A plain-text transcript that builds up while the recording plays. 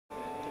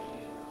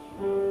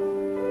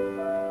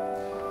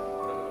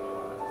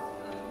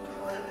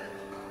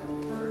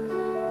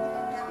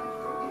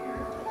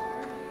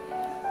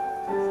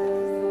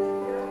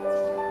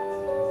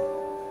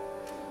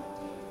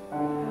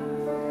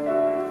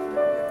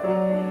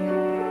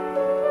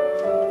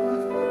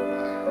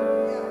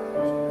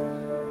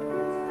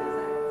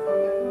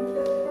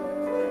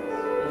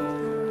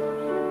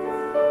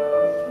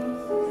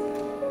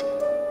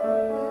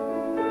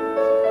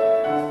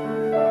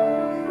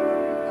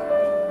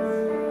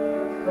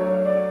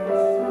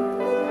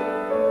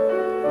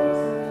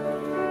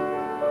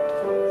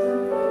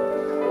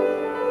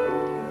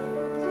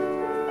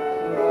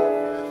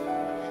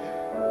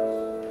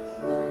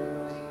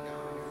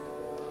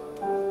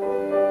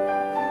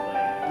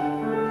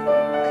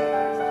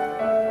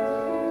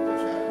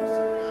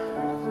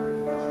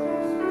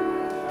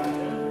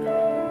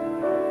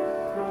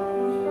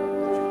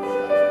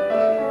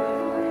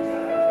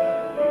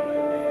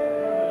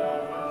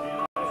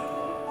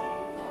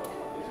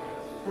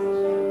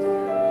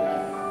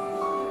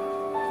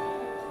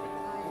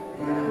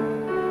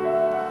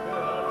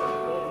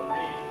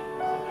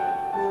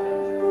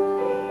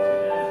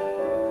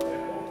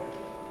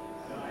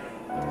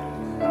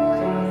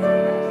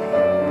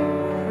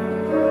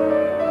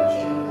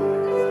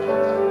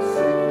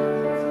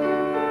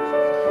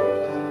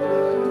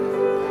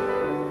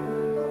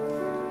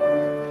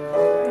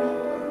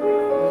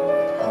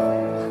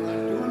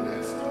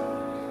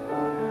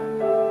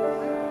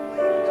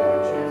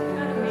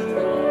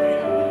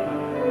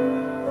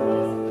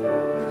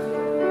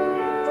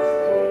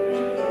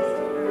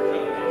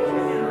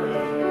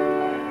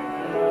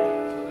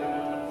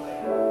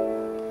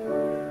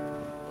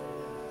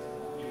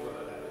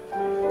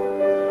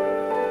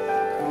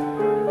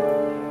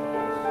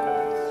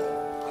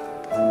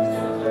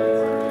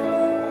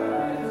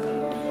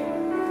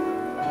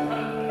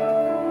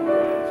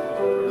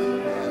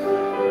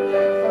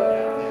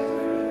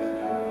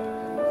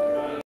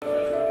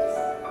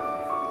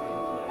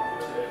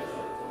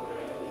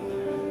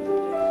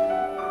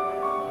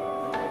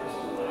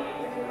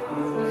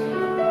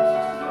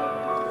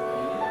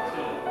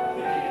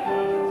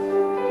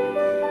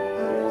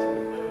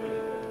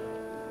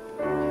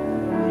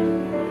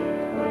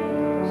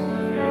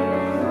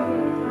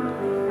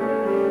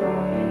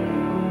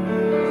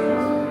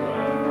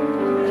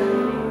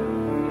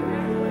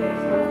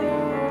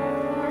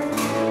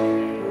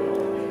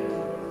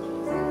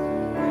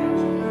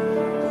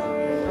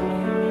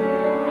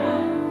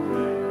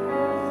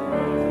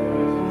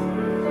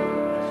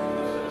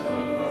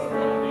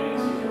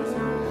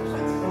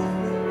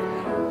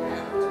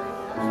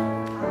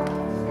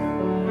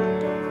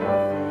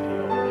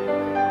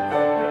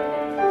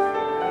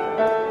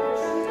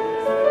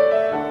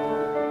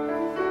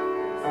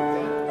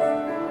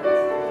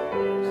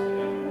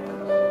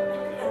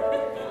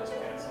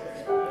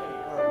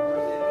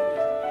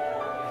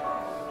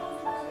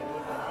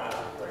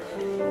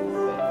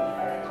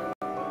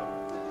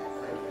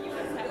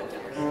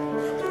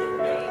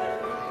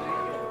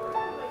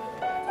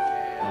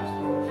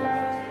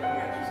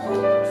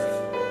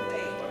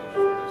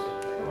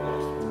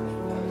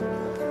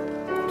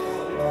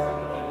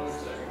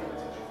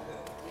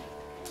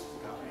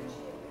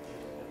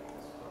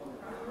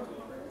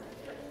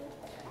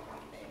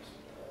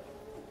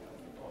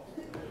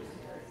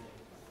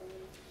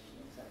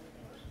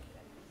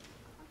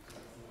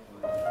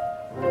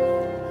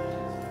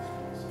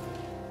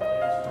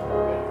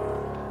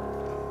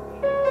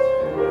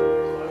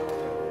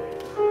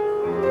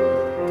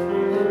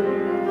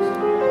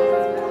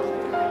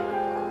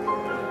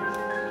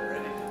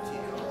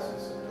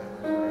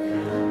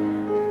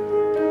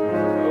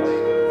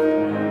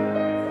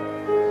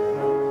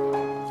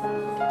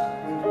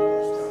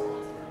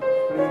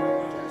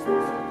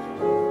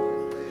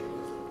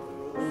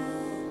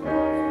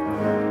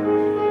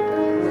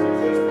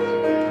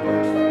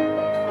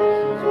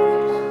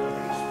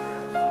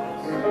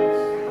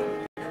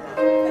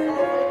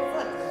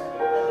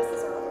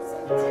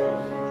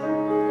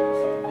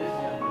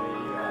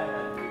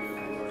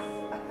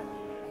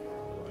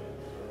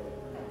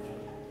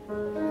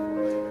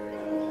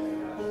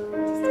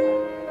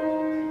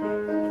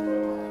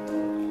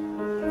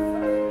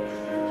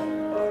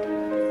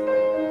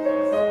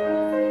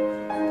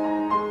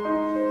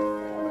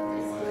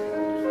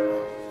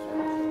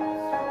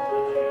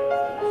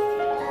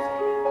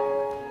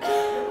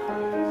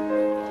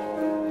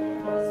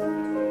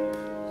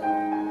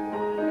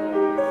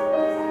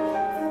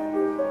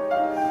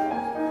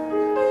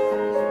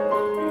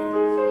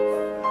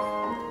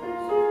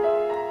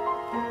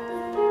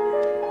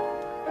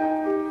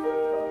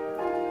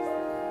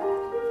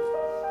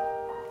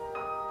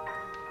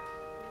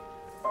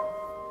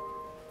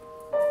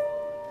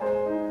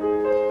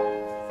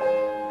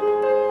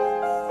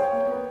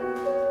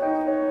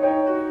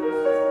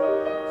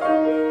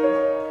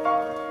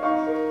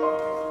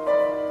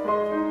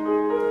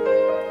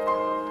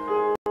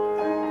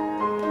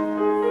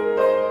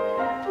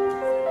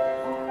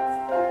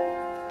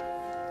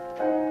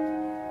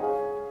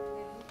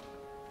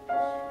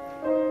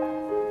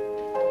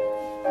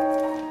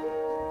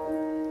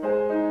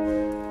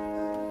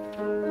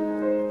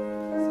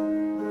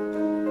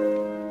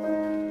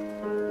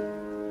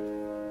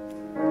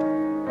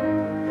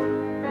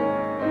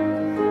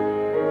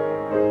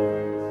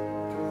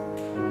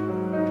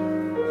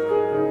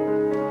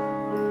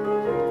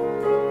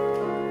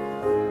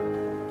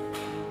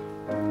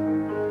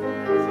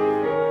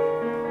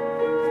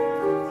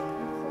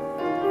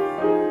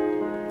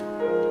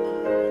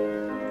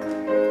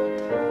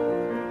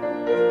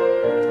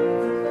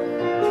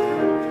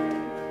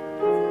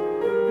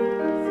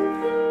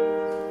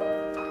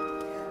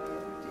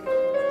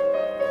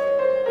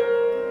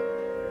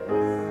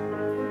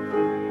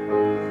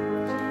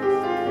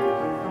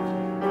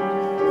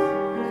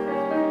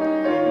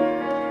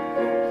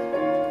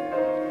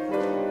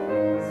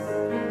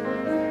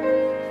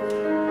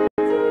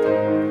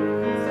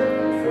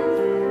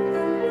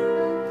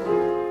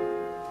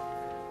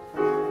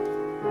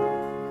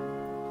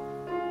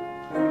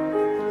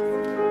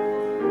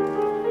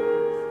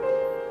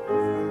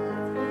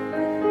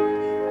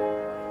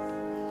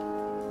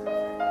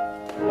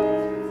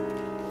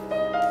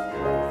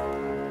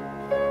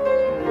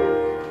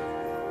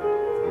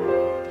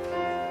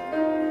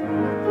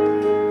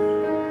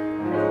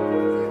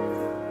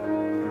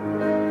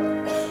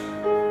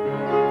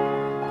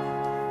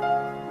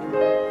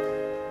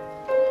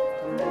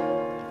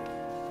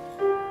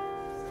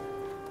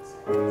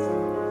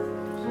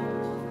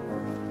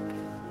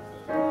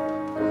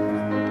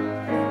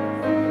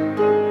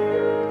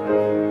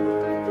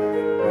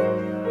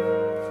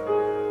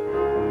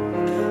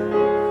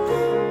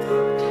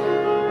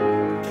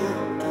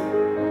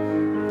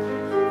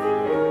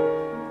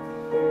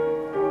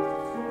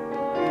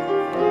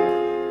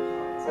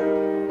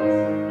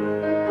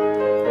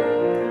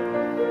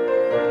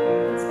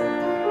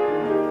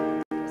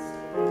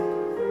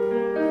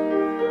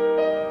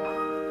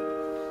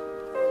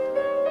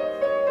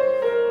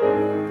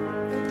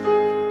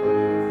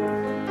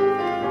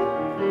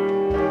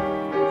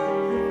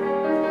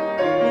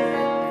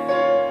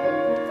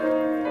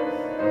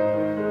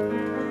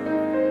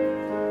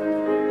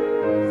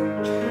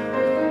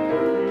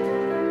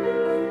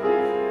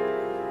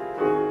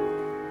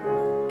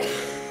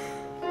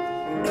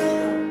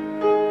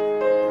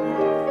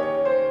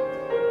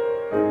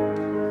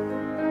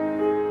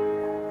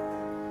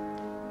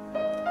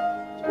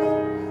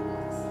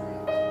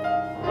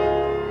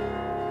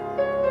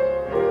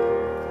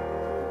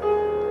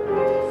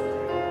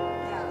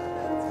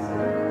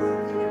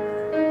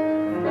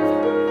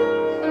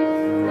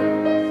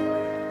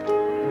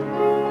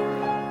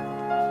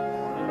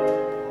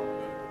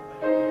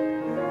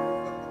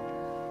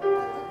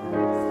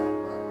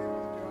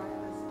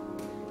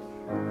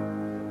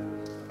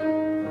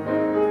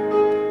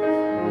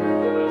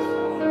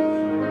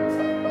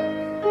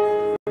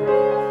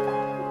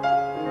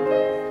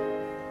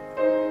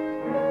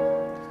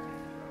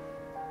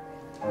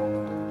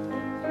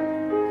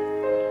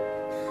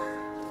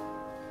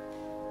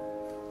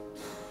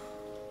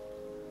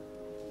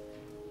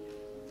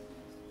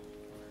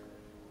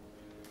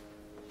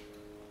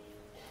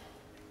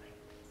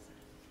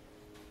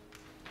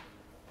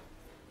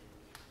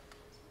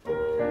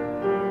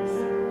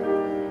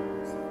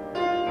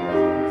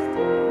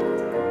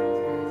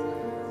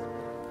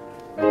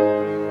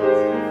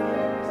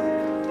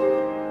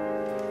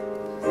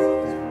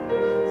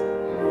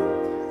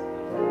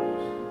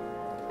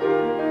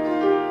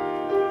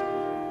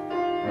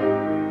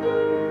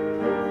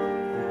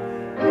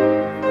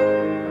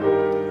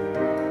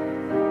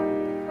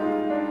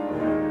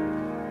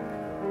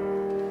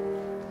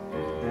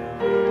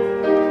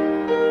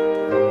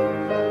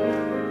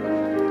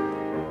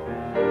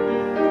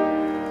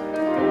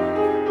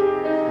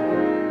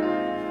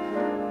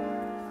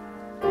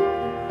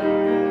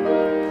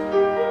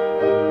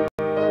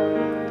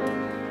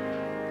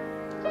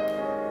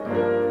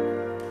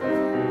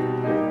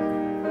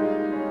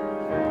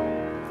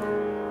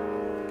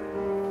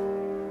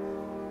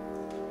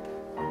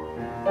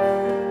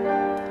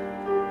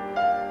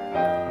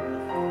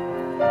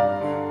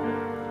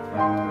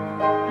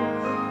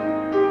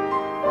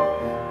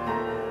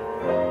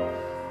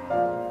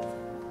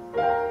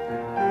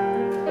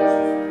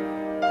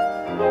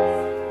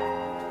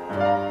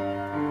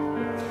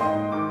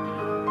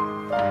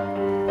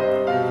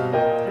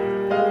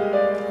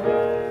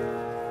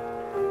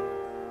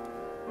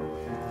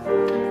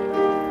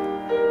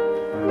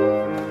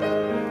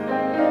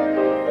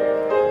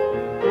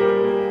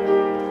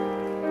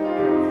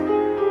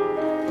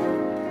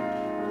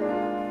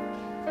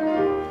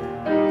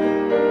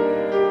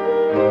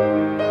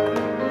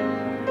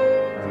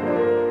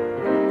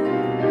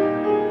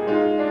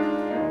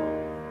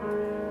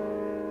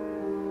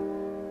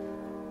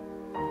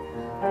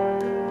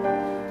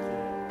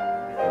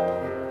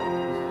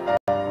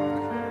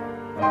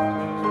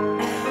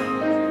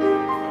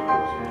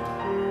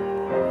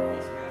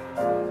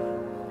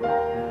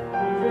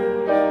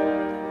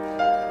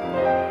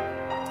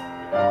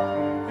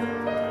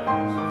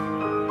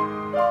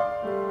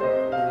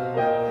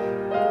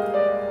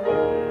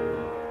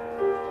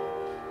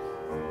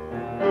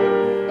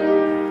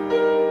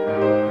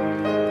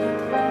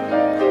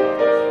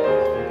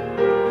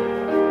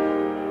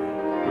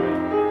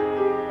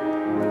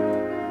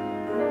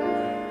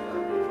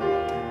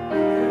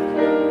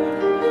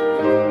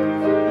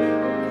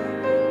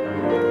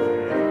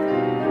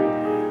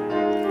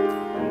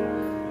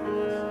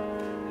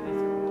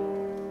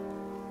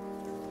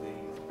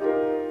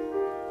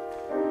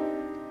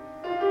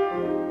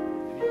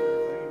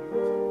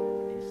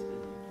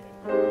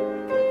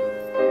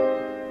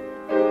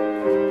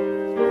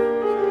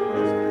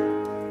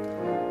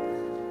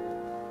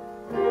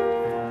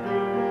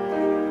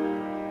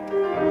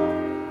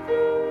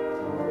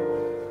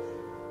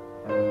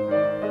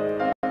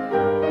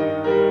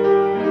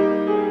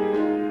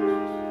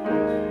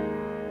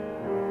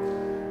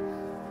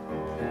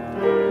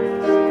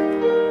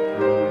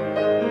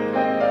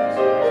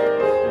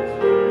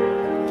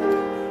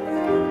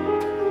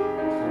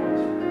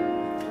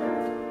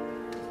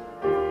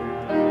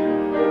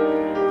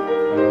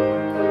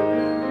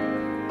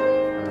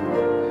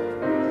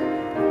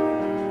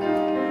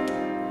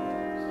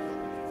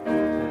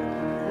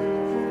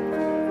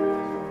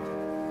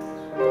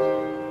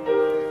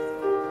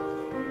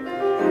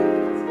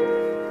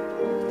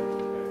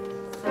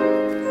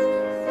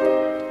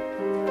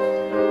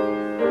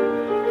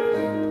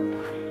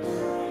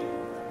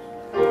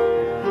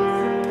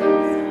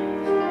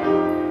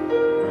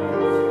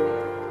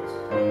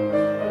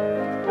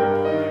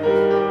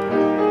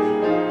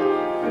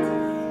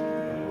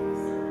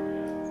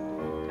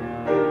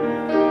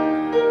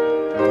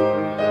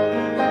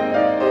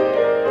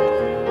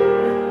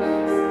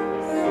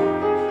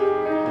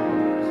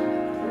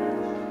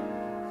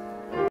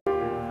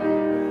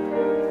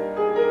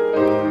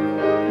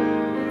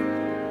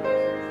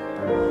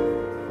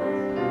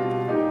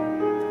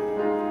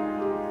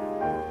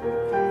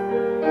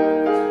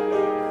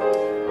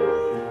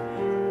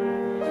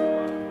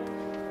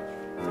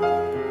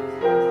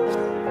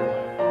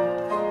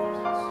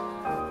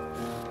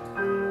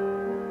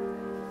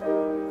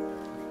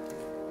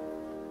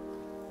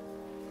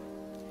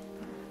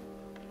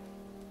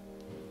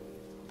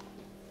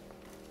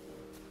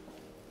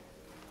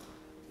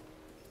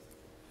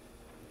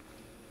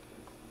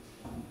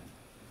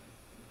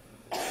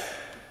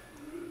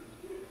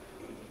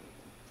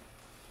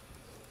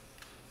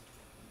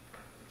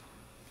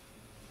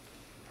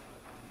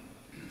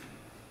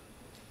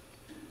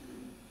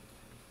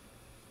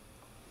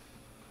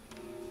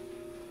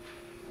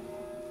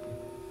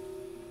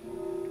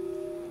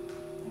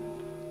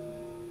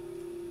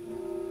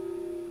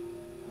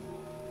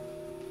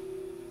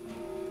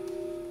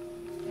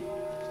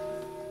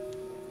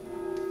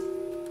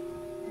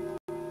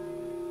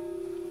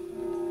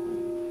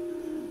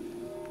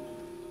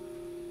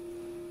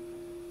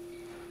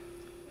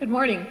Good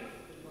morning.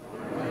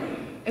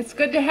 It's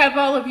good to have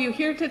all of you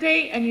here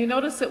today, and you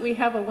notice that we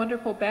have a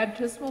wonderful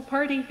baptismal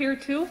party here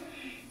too.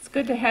 It's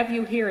good to have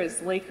you here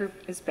as Laker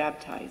is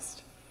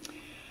baptized.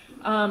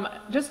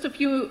 Just a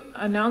few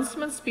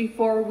announcements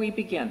before we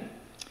begin.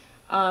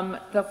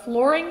 The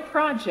flooring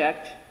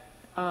project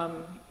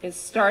is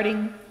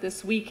starting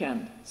this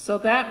weekend, so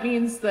that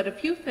means that a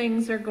few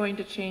things are going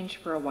to change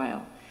for a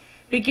while.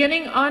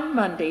 Beginning on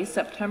Monday,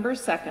 September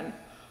 2nd,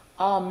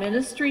 all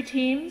ministry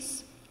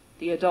teams,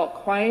 the adult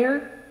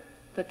choir,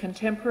 the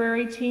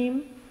contemporary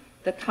team,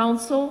 the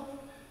council,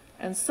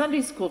 and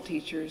Sunday school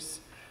teachers,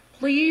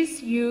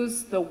 please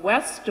use the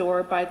west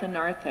door by the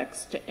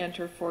narthex to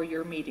enter for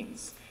your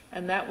meetings.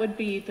 And that would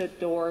be the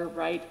door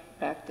right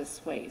back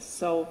this way.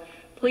 So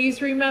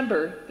please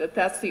remember that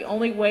that's the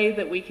only way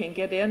that we can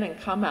get in and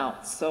come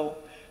out. So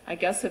I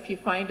guess if you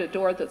find a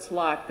door that's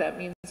locked, that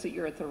means that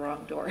you're at the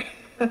wrong door.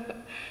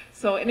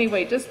 So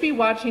anyway, just be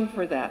watching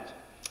for that.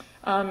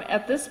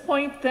 At this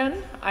point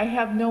then, I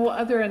have no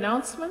other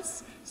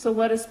announcements, so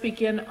let us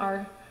begin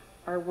our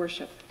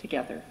worship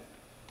together.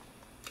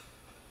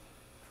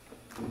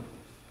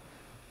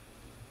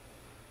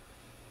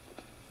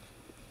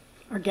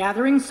 Our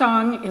gathering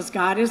song is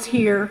God is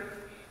Here,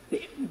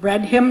 the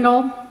red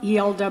hymnal,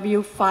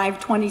 ELW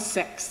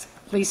 526.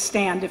 Please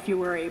stand if you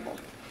were able.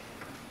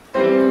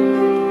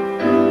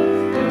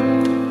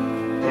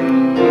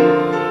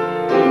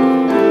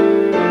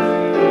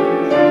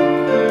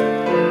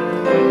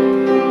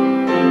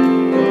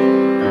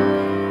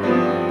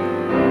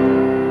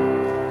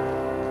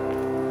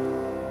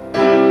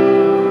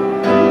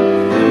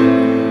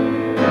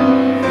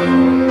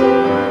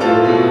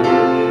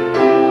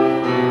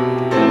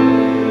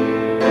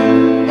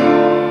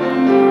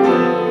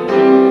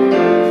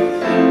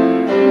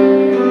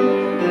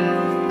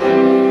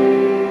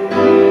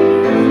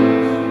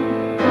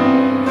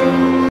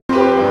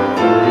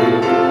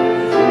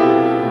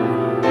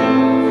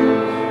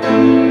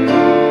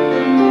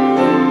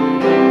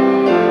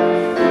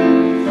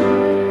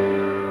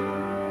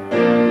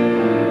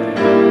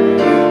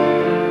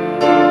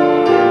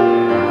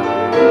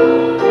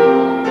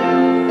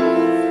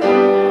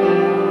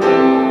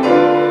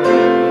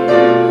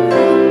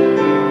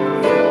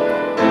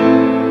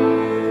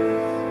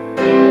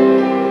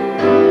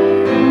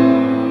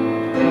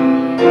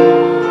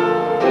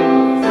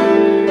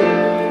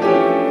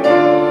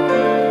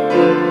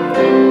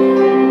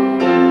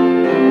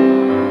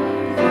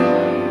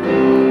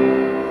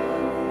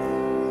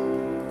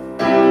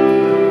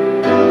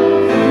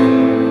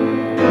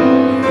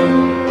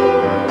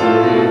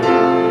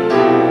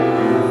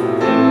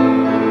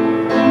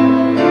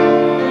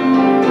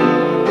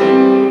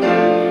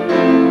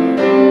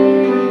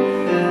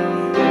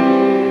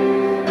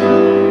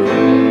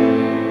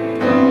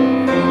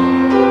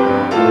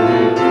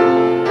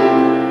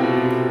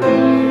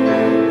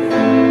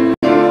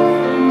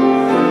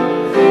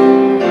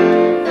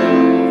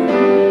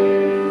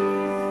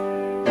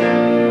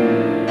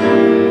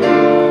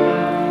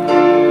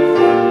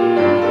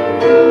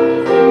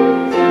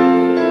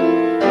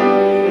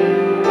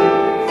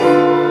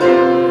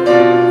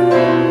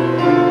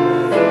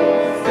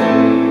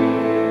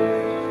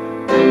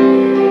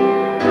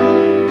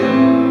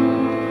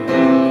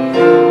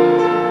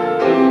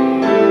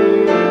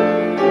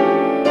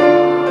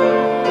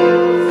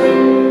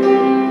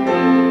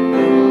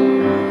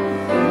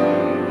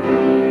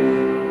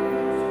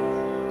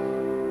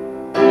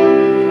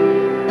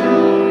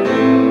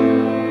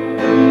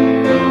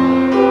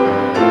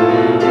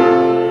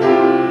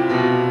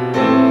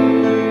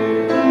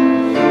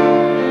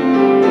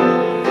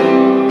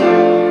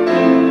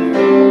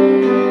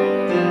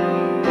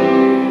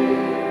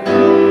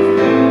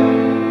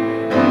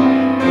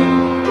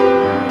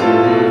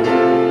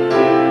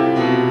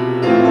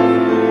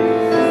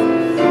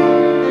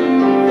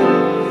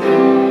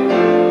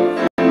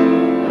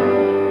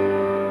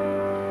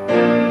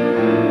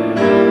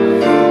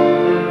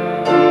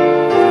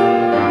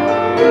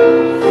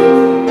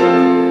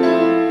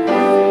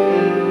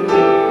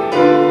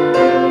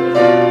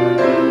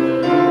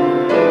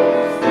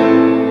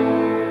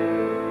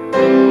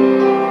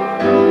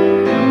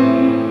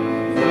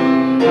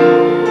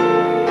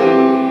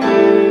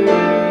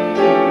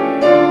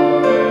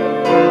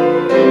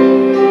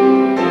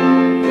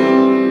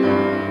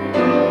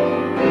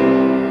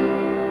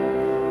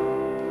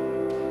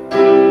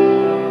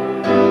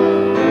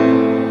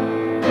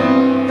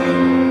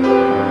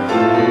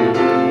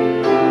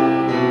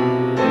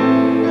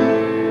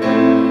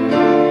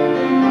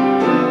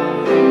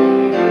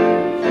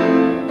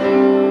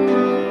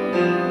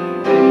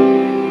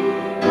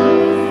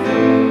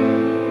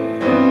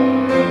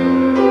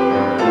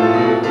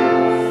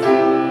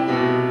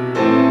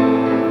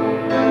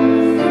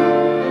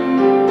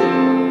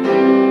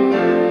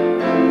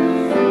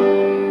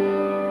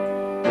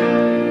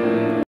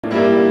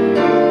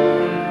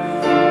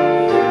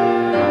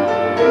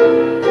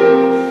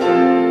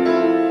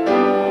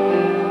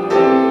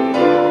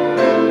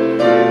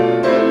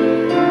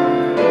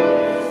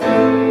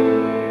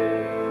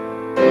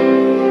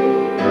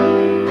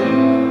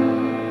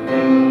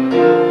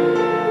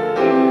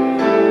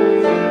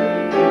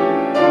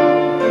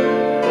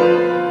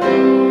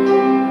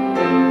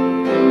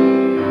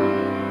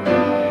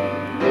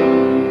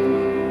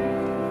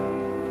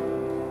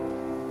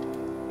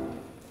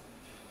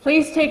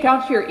 Please take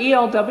out your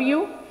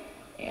ELW,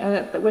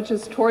 which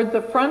is toward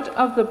the front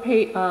of the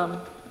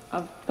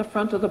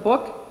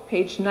book,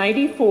 page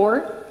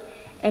 94,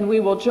 and we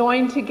will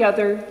join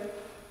together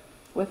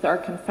with our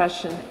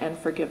confession and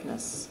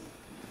forgiveness.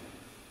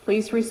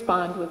 Please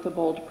respond with the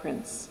bold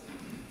prints.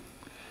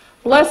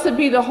 Blessed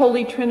be the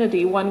Holy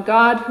Trinity, one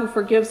God who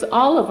forgives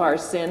all of our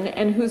sin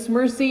and whose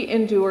mercy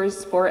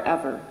endures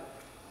forever.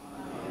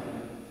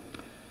 Amen.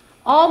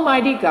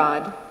 Almighty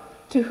God,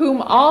 to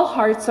whom all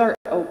hearts are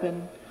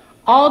open,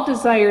 all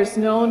desires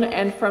known,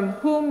 and from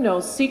whom no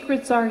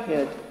secrets are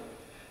hid,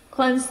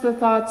 cleanse the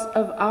thoughts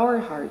of our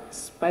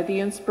hearts by the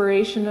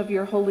inspiration of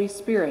your Holy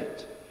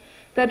Spirit,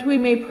 that we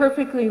may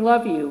perfectly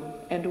love you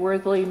and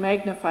worthily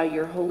magnify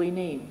your holy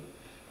name,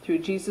 through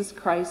Jesus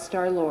Christ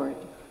our Lord.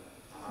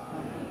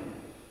 Amen.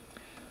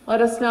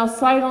 Let us now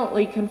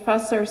silently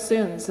confess our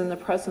sins in the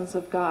presence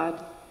of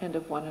God and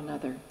of one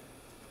another.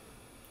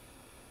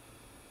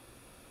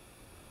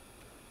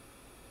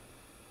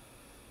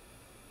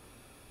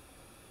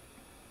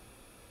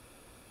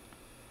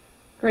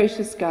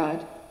 Gracious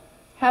God,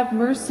 have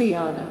mercy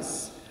on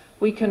us.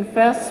 We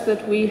confess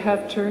that we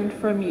have turned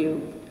from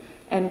you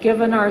and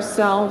given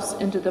ourselves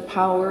into the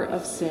power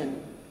of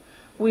sin.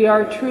 We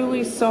are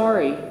truly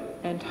sorry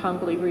and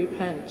humbly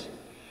repent.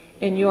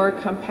 In your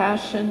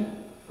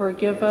compassion,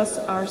 forgive us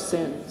our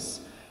sins,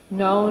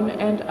 known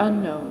and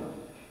unknown,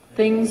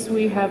 things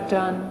we have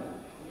done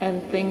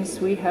and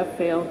things we have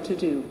failed to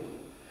do.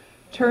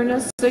 Turn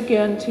us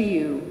again to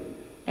you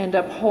and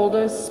uphold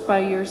us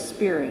by your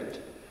Spirit,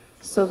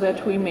 so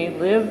that we may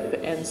live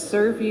and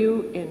serve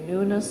you in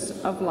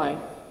newness of life.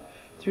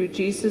 Through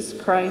Jesus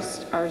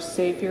Christ, our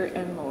Savior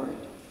and Lord.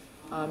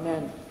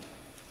 Amen.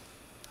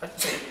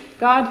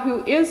 God,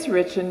 who is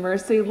rich in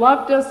mercy,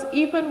 loved us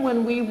even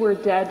when we were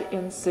dead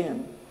in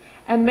sin,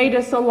 and made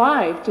us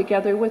alive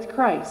together with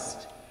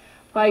Christ.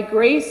 By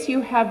grace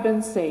you have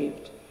been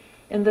saved.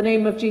 In the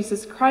name of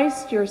Jesus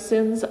Christ, your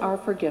sins are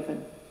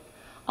forgiven.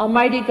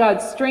 Almighty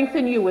God,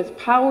 strengthen you with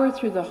power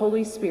through the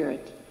Holy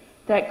Spirit,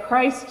 that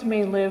Christ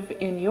may live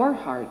in your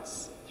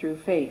hearts through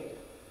faith.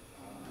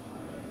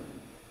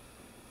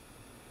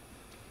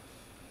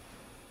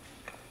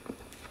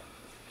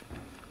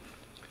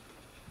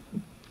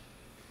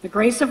 The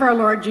grace of our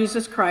Lord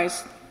Jesus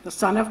Christ, the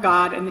Son of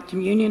God, and the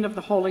communion of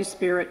the Holy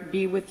Spirit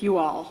be with you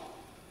all,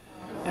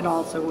 and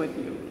also with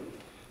you.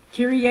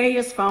 Kyrie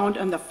is found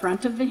on the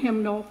front of the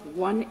hymnal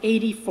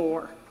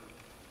 184.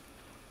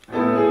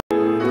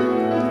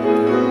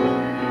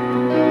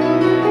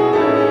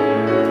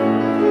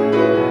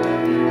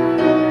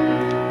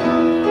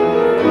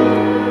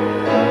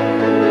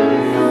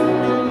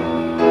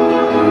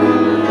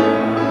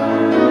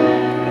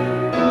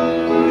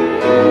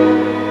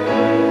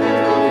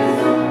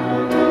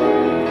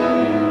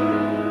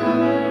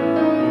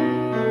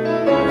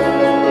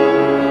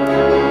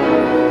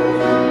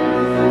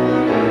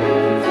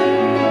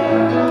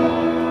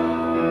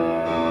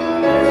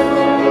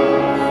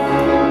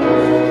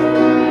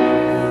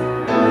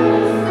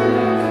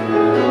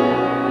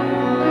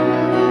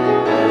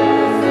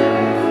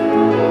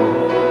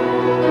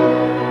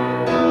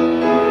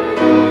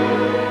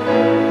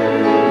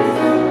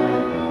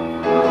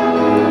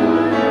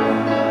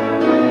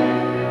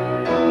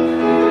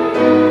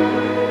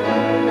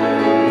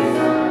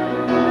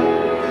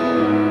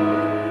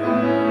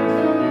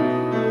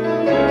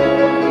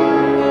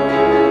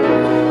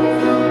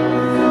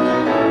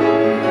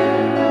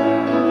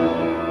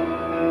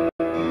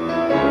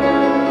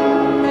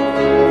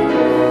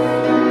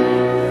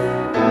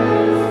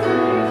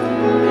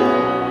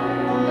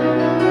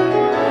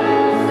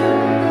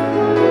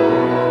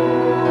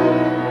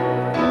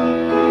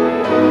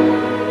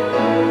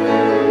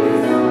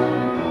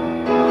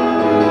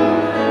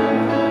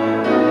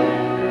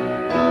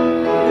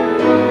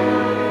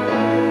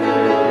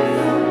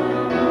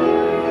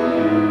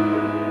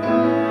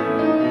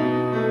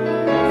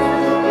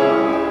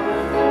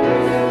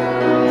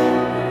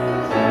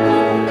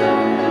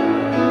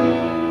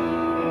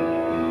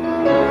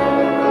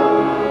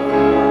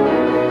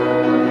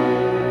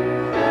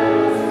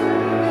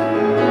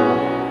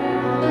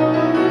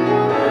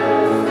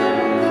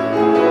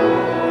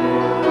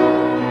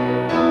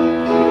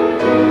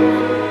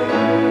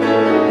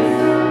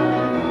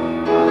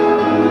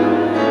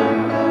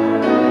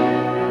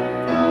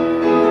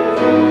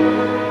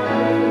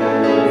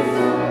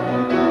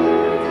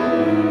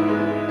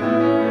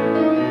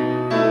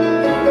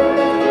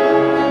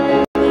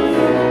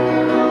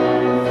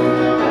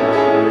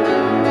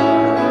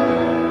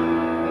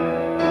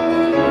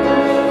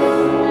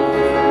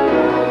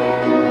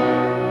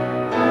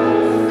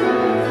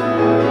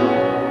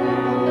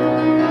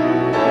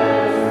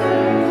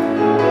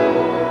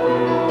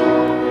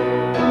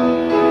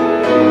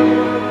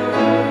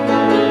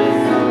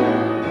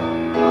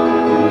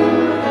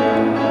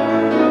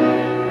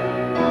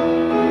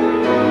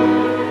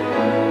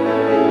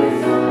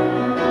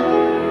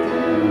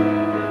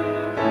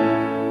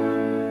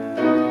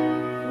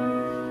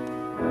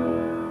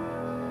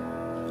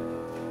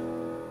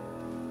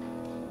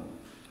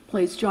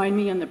 Please join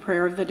me in the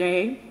prayer of the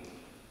day.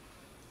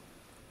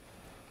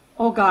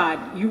 O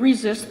God, you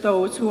resist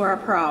those who are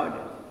proud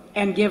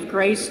and give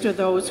grace to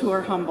those who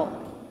are humble.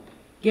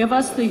 Give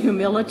us the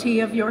humility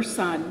of your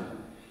Son,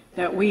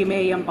 that we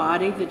may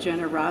embody the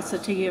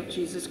generosity of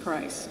Jesus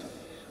Christ,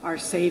 our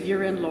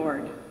Savior and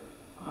Lord.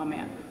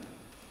 Amen.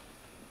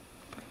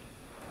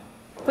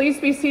 Please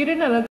be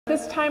seated, and at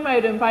this time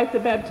I'd invite the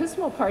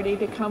baptismal party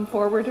to come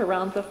forward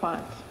around the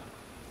font.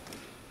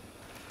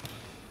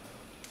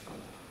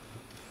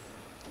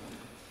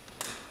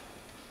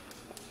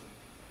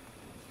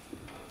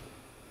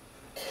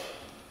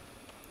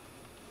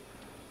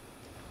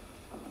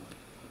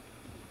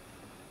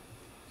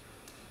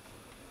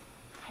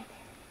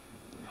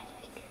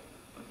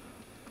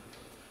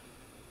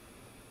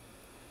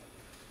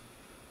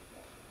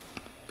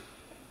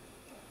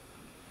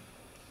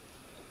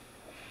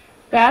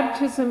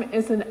 Baptism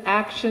is an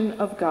action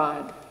of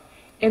God.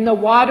 In the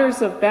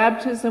waters of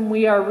baptism,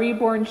 we are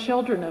reborn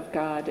children of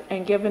God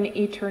and given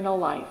eternal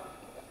life.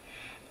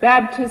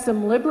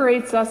 Baptism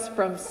liberates us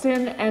from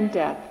sin and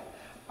death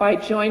by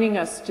joining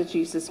us to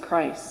Jesus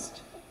Christ.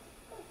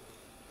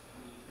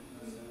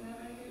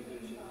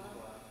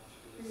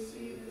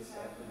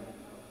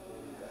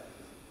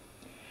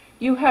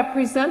 You have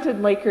presented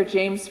Laker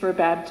James for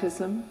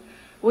baptism.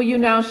 Will you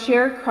now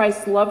share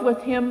Christ's love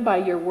with him by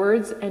your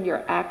words and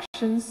your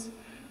actions?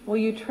 Will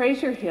you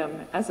treasure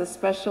him as a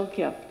special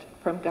gift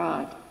from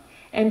God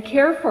and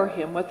care for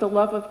him with the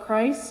love of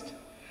Christ?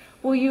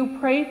 Will you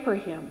pray for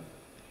him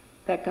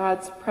that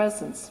God's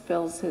presence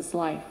fills his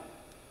life?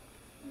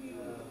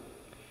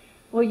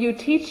 Will you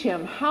teach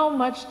him how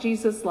much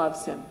Jesus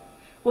loves him?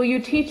 Will you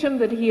teach him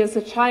that he is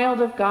a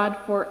child of God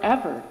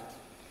forever?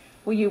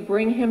 Will you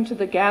bring him to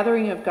the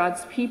gathering of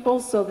God's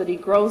people so that he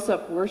grows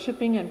up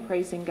worshiping and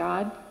praising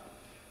God?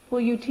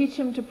 Will you teach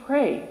him to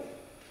pray?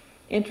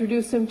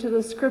 Introduce him to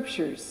the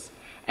scriptures,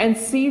 and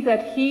see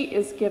that he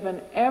is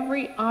given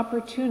every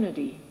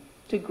opportunity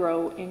to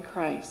grow in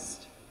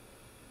Christ.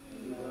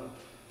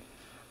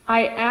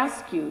 I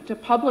ask you to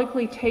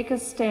publicly take a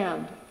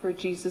stand for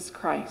Jesus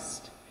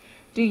Christ.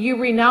 Do you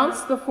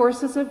renounce the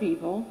forces of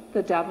evil,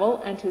 the devil,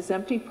 and his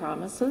empty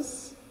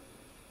promises?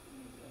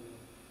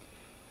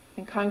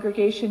 And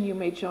congregation, you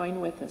may join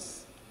with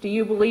us. Do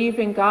you believe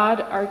in God,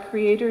 our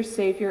Creator,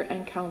 Savior,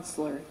 and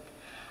Counselor?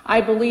 I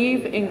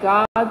believe in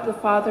God the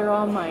Father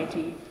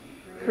Almighty,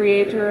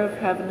 creator of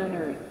heaven and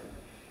earth.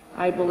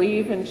 I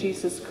believe in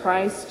Jesus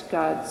Christ,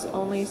 God's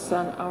only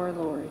Son, our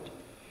Lord,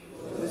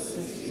 who was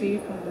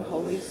conceived from the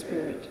Holy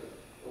Spirit,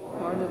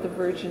 born of the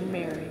Virgin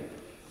Mary,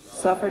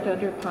 suffered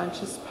under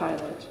Pontius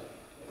Pilate,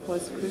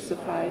 was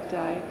crucified,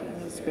 died,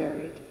 and was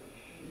buried.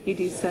 He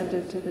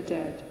descended to the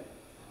dead.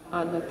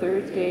 On the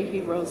third day he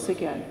rose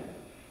again.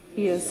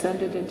 He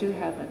ascended into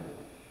heaven.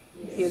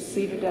 He is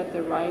seated at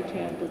the right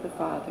hand of the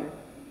Father,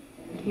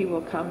 and he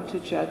will come to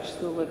judge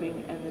the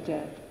living and the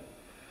dead.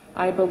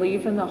 I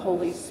believe in the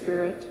Holy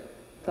Spirit,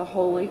 the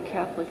Holy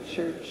Catholic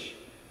Church,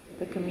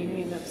 the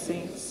communion of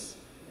saints,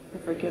 the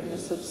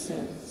forgiveness of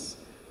sins,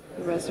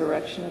 the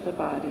resurrection of the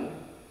body,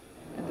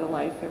 and the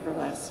life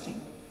everlasting.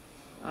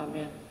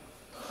 Amen.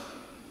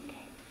 Okay.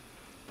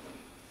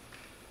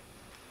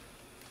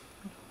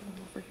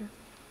 Over here.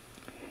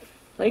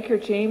 Laker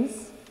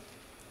James,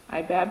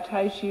 I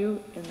baptize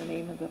you in the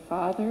name of the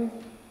Father,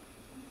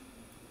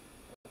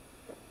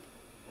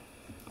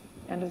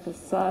 and of the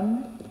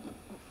Son.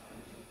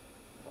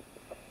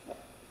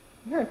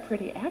 You're a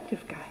pretty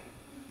active guy.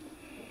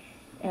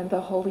 And the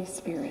Holy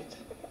Spirit.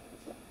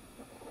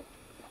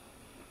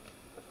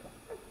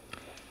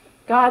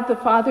 God, the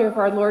Father of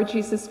our Lord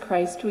Jesus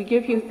Christ, we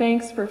give you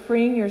thanks for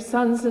freeing your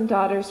sons and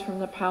daughters from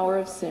the power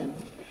of sin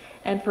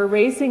and for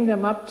raising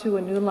them up to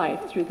a new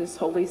life through this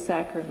holy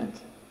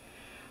sacrament.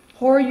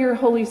 Pour your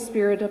Holy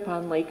Spirit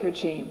upon Laker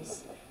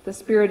James, the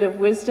spirit of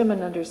wisdom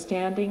and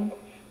understanding,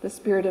 the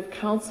spirit of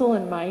counsel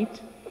and might,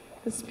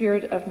 the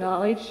spirit of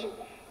knowledge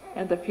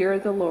and the fear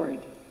of the Lord,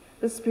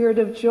 the spirit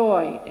of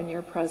joy in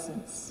your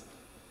presence.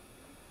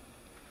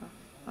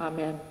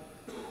 Amen.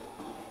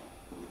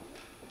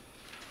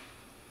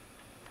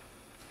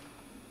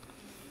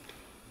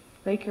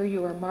 Laker,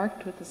 you are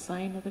marked with the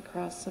sign of the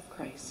cross of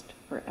Christ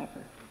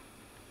forever.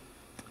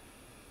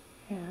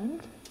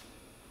 And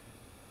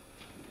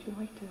would you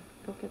like to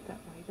go get that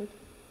lighted?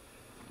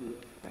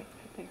 Right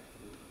there.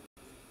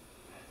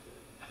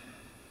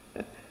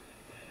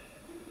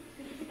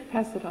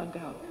 Pass it on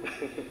down.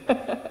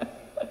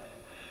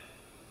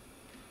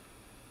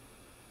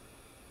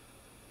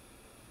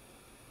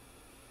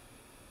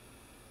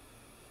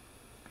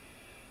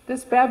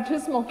 This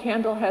baptismal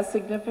candle has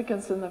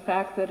significance in the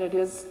fact that it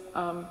is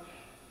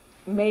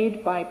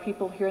made by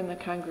people here in the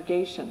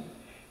congregation.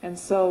 And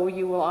so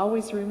you will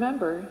always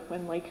remember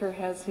when Laker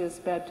has his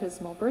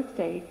baptismal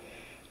birthday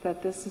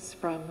that this is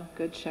from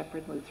Good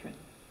Shepherd Lutheran.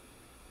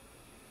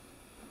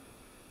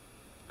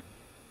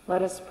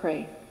 Let us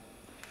pray.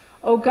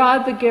 O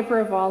God, the giver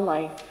of all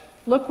life,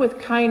 look with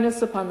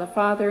kindness upon the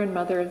father and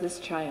mother of this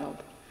child.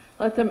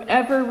 Let them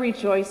ever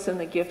rejoice in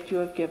the gift you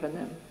have given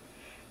them.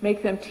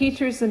 Make them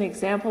teachers and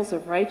examples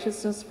of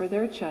righteousness for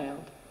their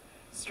child.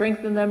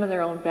 Strengthen them in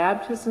their own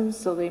baptisms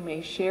so they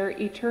may share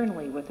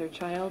eternally with their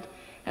child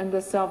and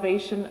the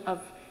salvation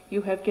of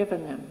you have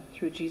given them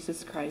through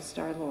Jesus Christ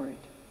our Lord.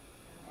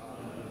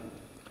 Amen.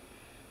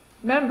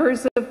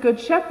 Members of Good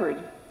Shepherd,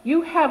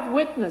 you have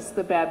witnessed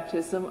the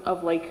baptism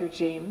of Laker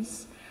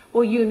James.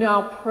 Will you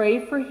now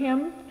pray for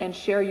him and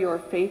share your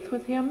faith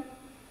with him?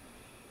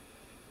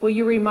 Will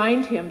you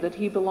remind him that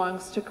he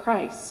belongs to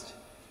Christ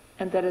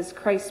and that as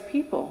Christ's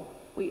people,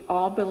 we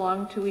all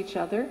belong to each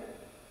other?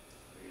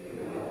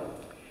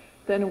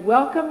 Then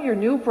welcome your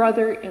new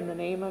brother in the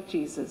name of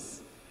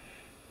Jesus.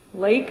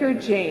 Laker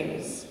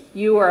James,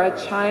 you are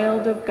a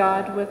child of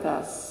God with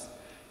us.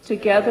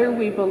 Together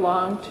we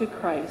belong to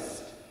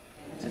Christ,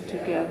 and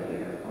together we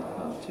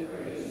belong to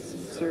praise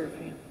and serve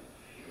him.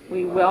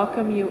 We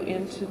welcome you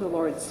into the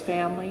Lord's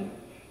family,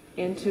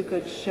 into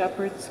Good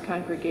Shepherd's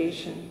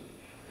congregation,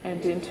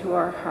 and into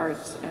our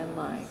hearts and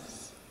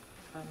lives.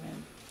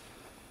 Amen.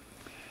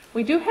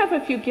 We do have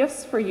a few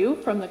gifts for you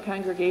from the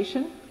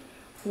congregation.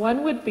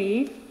 One would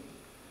be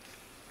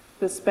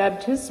this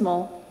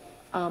baptismal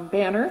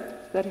banner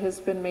that has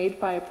been made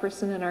by a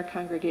person in our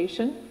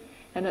congregation,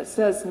 and it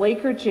says,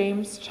 Laker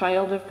James,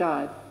 Child of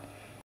God.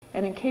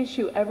 And in case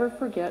you ever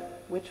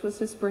forget which was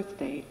his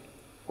birthday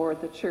or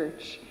the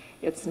church,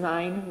 it's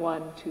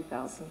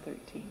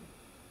 9/1/2013.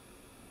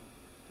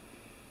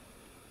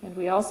 And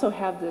we also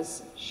have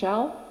this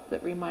shell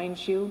that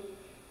reminds you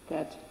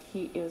that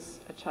he is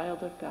a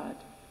child of God.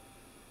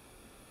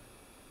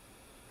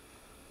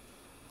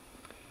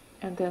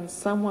 And then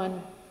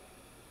someone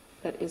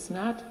that is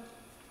not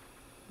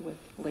with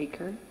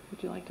Laker,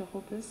 would you like to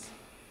hold this?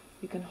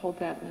 You can hold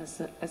that, and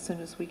as soon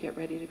as we get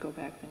ready to go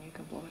back, then you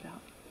can blow it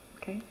out,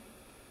 okay?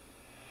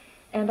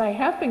 And I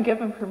have been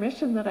given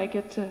permission that I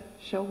get to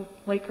show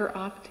Laker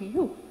off to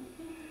you.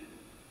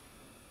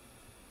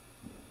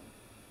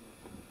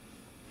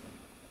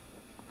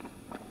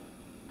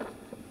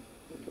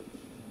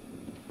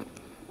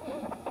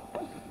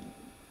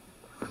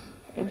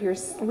 And you're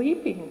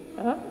sleeping,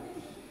 huh?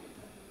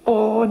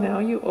 Oh, now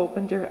you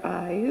opened your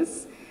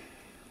eyes.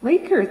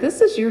 Laker,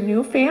 this is your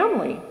new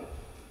family.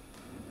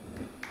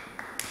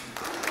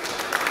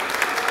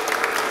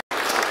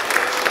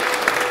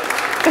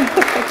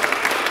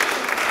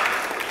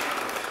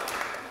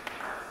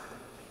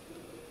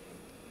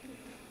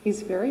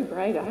 He's very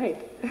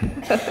bright-eyed.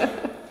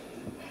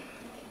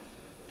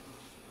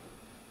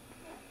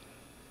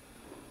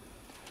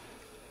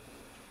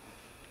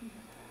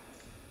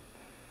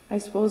 I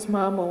suppose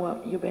Mom will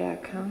want you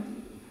back, huh?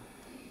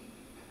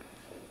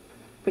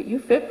 But you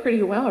fit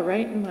pretty well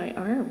right in my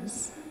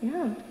arms.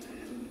 Yeah.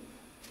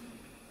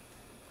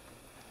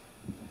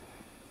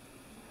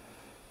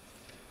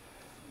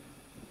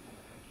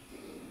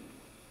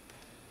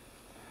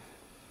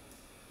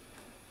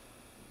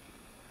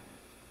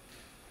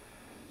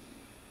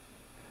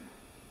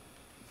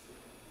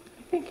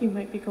 I think he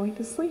might be going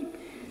to sleep.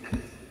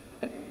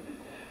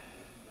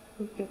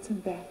 Who gets him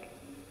back?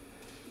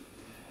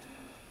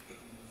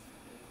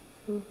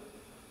 Ooh.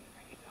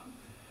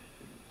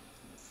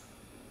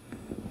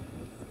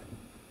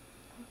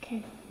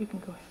 Okay, you can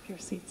go have your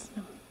seats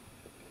now.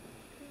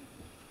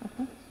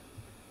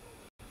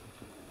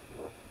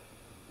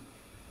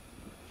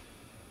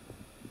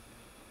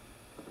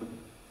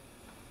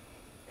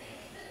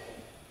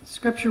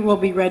 Scripture will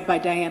be read by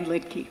Diane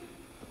Lidke.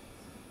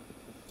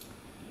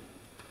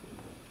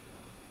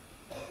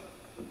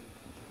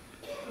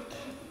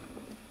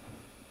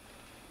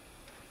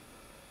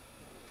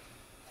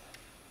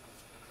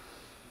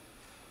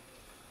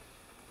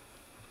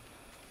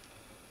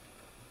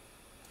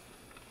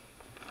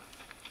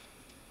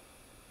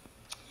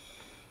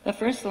 The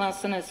first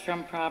lesson is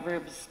from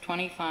Proverbs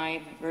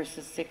 25,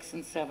 verses 6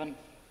 and 7.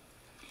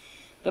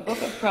 The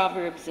book of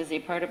Proverbs is a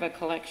part of a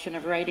collection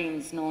of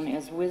writings known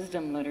as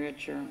wisdom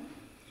literature.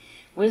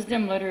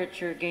 Wisdom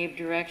literature gave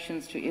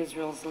directions to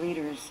Israel's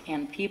leaders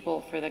and people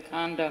for the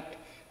conduct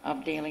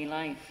of daily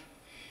life.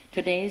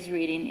 Today's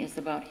reading is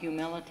about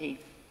humility.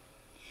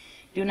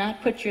 Do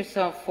not put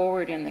yourself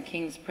forward in the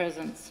king's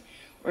presence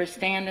or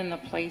stand in the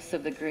place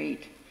of the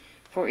great,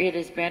 for it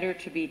is better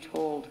to be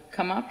told,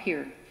 "Come up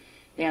here,"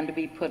 than to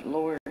be put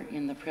lower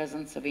in the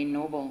presence of a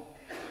noble.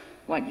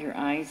 What your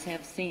eyes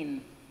have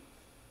seen.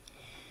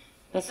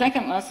 The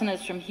second lesson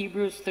is from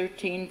Hebrews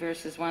 13,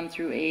 verses 1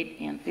 through 8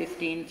 and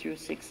 15 through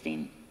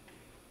 16.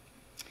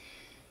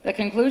 The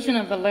conclusion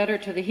of the letter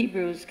to the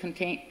Hebrews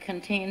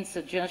contains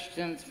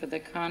suggestions for the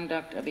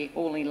conduct of a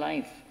holy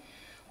life,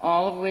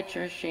 all of which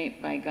are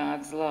shaped by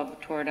God's love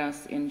toward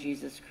us in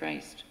Jesus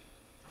Christ.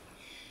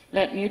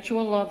 Let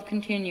mutual love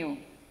continue.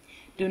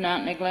 Do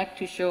not neglect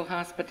to show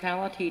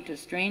hospitality to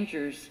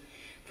strangers,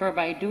 for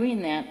by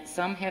doing that,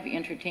 some have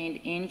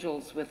entertained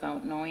angels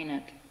without knowing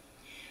it.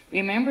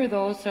 Remember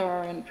those who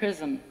are in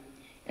prison,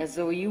 as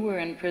though you were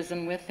in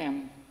prison with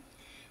them.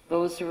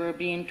 Those who are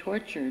being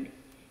tortured,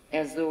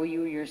 as though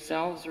you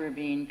yourselves were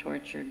being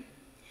tortured.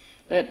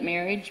 Let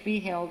marriage be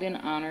held in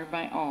honor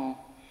by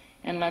all,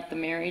 and let the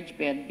marriage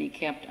bed be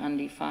kept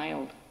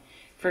undefiled.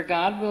 For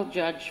God will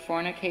judge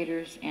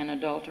fornicators and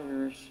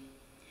adulterers.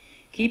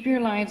 Keep your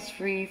lives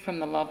free from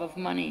the love of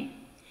money,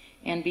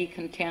 and be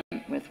content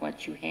with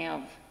what you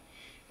have.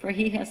 For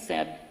he has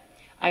said,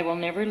 I will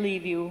never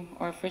leave you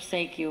or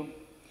forsake you.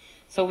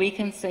 So we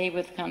can say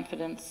with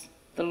confidence,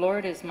 the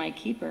Lord is my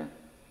keeper.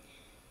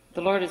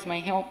 The Lord is my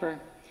helper.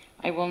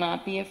 I will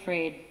not be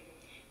afraid.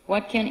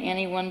 What can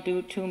anyone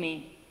do to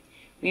me?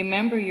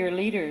 Remember your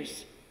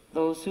leaders,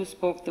 those who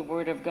spoke the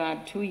word of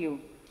God to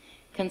you.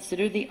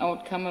 Consider the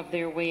outcome of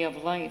their way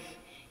of life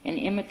and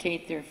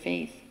imitate their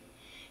faith.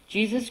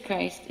 Jesus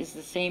Christ is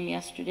the same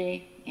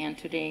yesterday and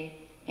today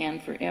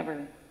and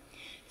forever.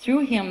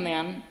 Through him,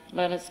 then,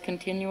 let us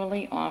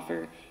continually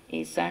offer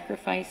a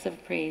sacrifice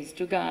of praise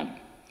to God.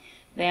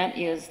 That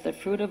is the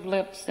fruit of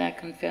lips that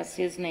confess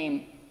his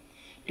name.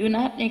 Do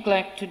not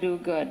neglect to do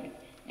good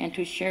and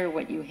to share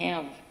what you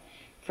have,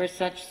 for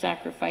such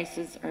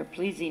sacrifices are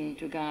pleasing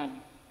to God.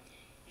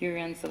 Here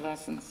ends the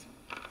lessons.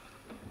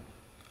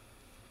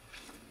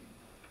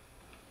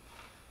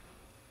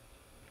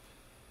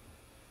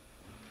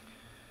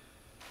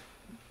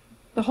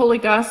 The Holy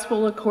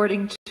Gospel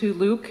according to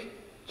Luke,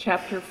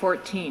 chapter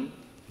 14.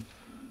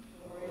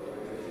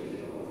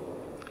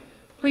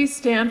 Please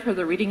stand for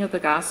the reading of the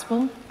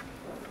Gospel.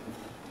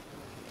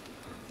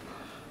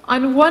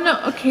 On one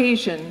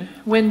occasion,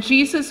 when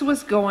Jesus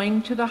was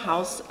going to the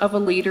house of a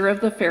leader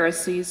of the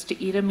Pharisees to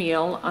eat a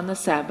meal on the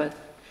Sabbath,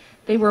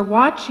 they were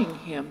watching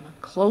him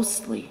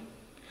closely.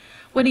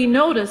 When he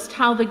noticed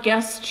how the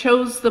guests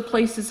chose the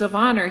places of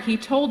honor, he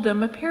told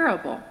them a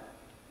parable.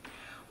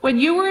 When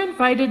you are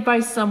invited by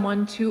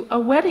someone to a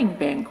wedding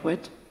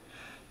banquet,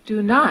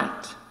 do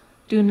not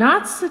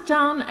sit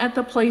down at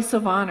the place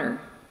of honor,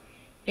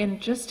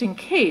 and just in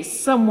case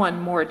someone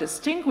more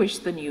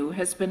distinguished than you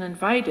has been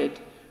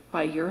invited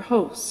by your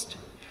host,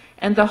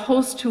 and the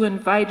host who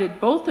invited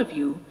both of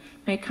you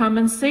may come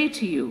and say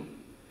to you,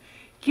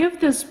 give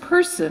this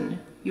person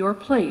your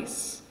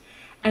place,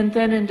 and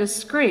then in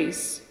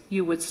disgrace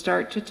you would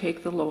start to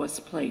take the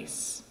lowest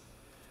place.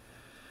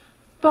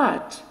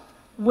 But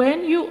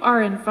when you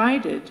are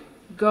invited,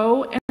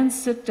 go and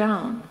sit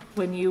down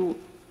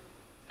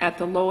at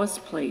the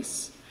lowest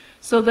place,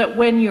 so that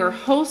when your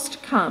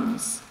host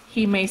comes,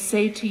 he may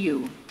say to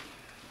you,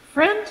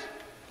 friend,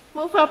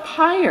 move up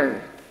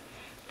higher.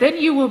 Then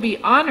you will be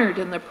honored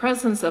in the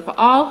presence of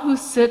all who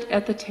sit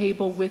at the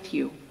table with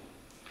you.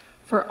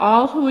 For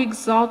all who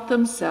exalt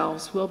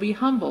themselves will be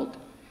humbled,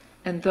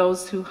 and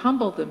those who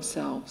humble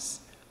themselves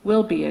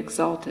will be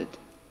exalted.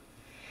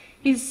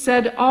 He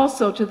said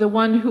also to the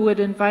one who had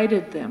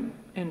invited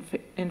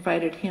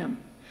him,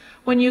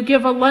 when you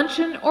give a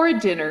luncheon or a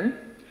dinner,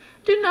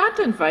 do not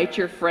invite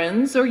your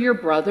friends or your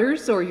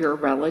brothers or your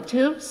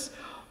relatives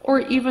or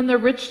even the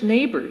rich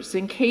neighbors,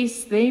 in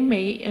case they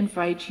may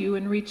invite you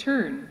in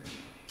return,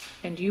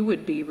 and you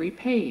would be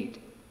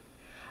repaid.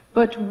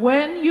 But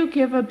when you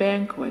give a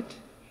banquet,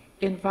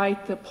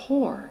 invite the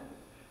poor,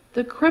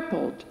 the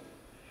crippled,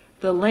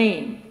 the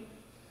lame,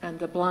 and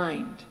the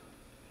blind,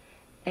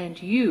 and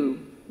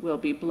you will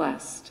be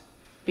blessed,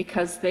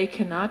 because they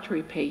cannot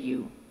repay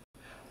you,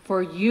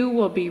 for you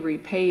will be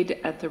repaid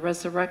at the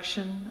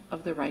resurrection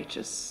of the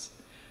righteous.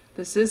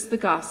 This is the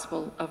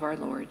gospel of our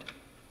Lord.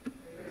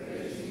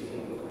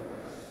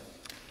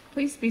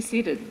 Please be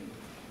seated.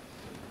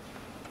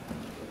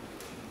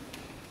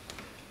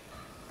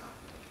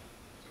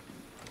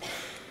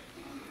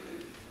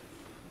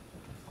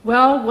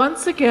 Well,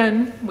 once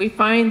again, we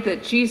find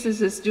that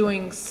Jesus is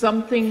doing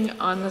something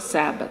on the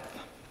Sabbath.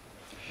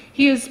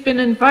 He has been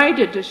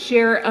invited to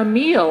share a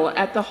meal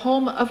at the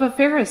home of a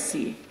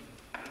Pharisee.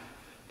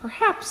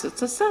 Perhaps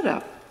it's a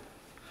setup.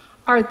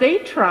 Are they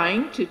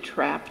trying to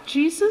trap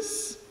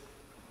Jesus?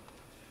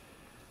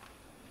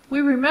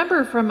 We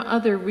remember from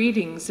other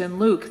readings in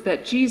Luke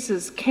that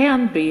Jesus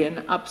can be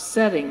an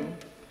upsetting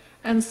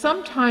and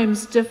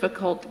sometimes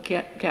difficult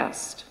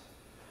guest.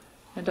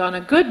 And on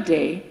a good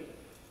day,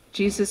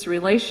 Jesus'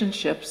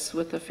 relationships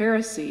with the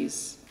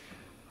Pharisees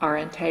are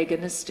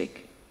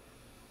antagonistic.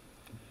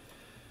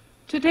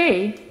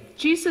 Today,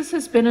 Jesus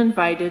has been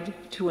invited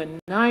to a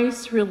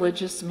nice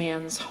religious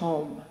man's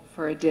home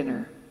for a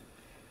dinner.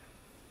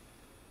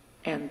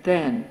 And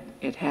then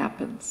it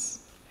happens.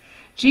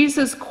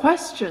 Jesus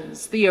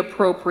questions the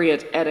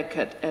appropriate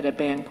etiquette at a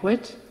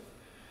banquet.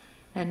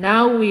 And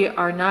now we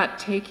are not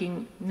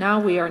talking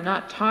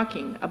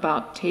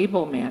about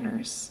table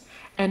manners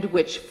and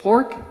which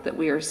fork that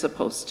we are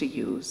supposed to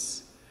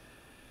use.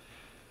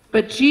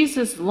 But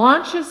Jesus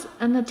launches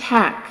an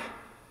attack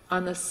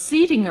on the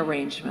seating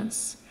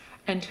arrangements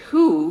and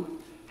who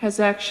has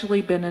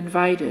actually been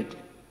invited.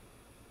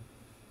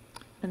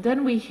 And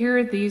then we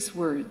hear these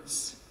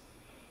words.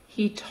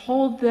 He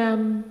told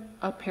them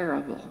a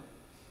parable.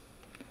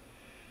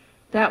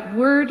 That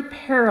word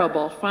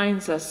parable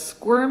finds us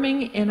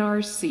squirming in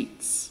our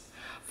seats,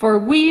 for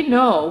we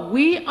know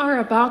we are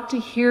about to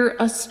hear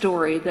a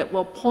story that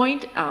will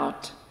point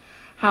out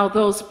how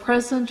those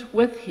present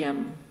with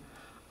him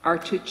are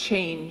to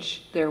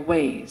change their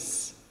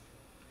ways.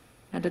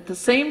 And at the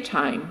same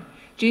time,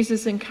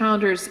 Jesus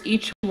encounters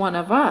each one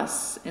of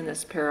us in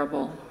this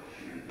parable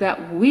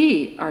that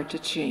we are to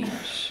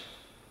change.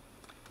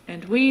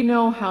 And we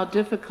know how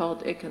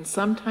difficult it can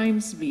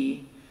sometimes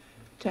be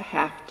to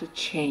have to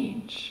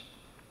change.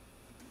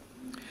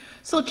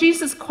 So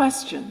Jesus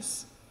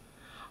questions,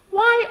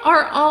 why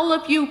are all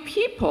of you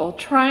people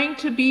trying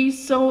to be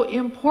so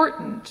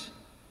important?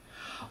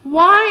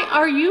 Why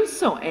are you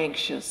so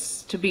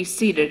anxious to be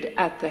seated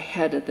at the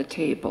head of the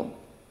table?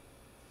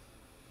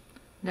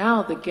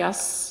 Now the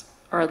guests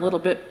are a little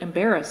bit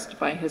embarrassed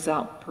by his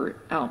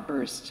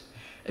outburst,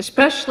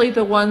 especially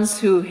the ones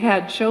who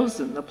had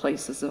chosen the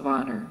places of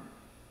honor.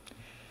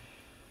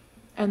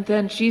 And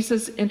then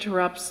Jesus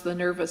interrupts the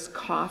nervous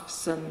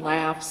coughs and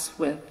laughs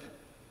with,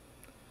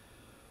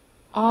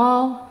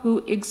 all who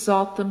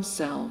exalt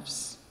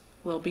themselves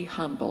will be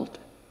humbled,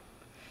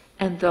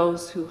 and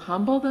those who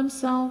humble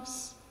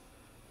themselves,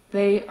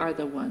 they are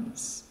the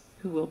ones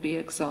who will be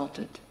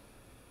exalted.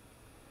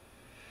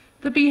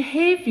 The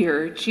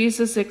behavior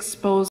Jesus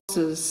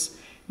exposes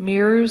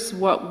mirrors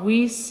what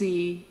we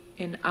see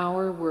in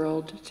our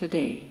world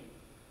today.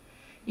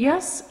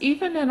 Yes,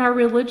 even in our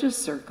religious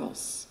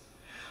circles.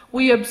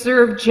 We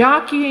observe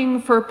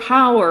jockeying for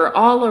power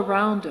all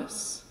around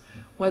us,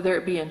 whether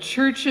it be in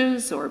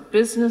churches or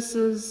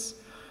businesses,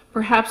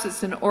 perhaps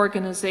it's in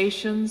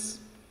organizations,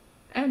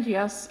 and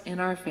yes,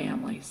 in our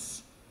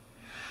families.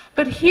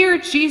 But here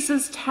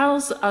Jesus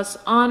tells us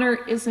honor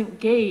isn't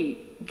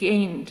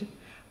gained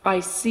by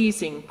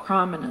seizing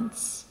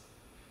prominence.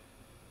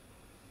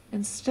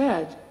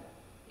 Instead,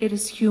 it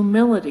is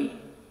humility,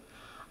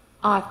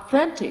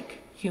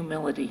 authentic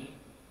humility,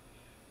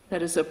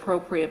 that is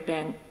appropriate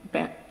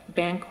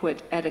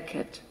banquet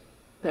etiquette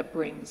that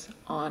brings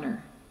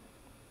honor.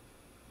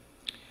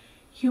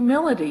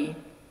 Humility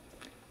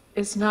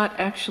is not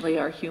actually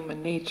our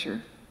human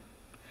nature.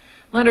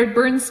 Leonard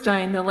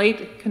Bernstein, the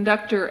late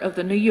conductor of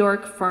the New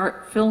York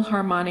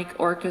Philharmonic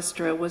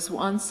Orchestra, was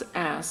once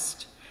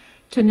asked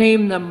to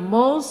name the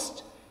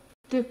most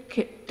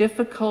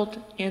difficult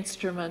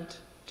instrument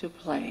to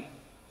play.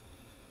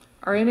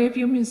 Are any of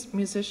you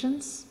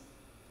musicians?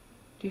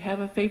 Do you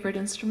have a favorite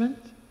instrument?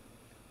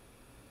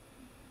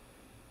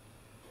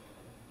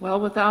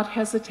 Well, without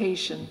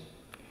hesitation,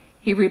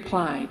 he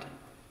replied,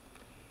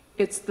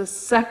 it's the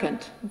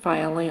second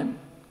violin.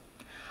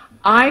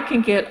 I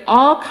can get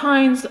all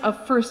kinds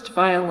of first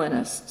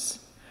violinists,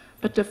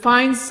 but to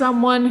find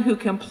someone who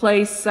can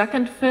play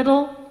second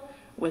fiddle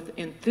with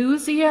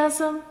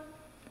enthusiasm,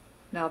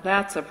 now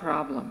that's a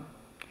problem.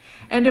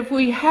 And if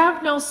we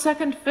have no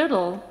second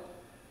fiddle,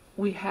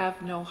 we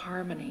have no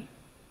harmony.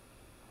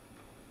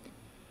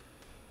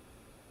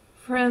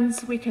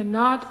 Friends, we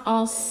cannot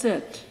all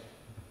sit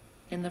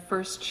in the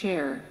first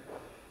chair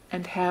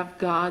and have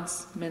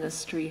God's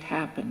ministry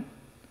happen.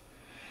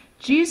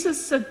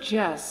 Jesus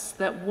suggests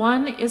that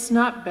one is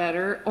not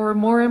better or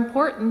more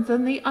important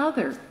than the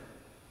other.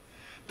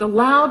 The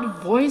loud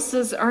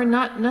voices are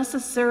not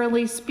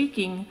necessarily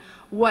speaking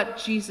what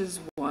Jesus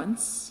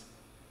wants.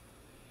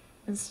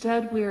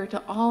 Instead, we are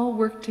to all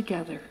work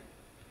together.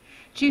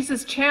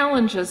 Jesus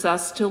challenges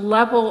us to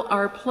level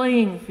our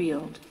playing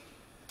field.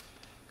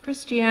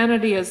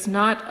 Christianity is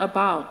not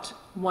about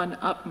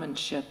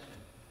one-upmanship.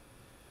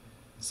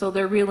 So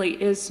there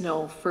really is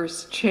no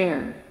first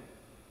chair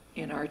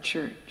in our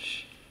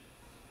church.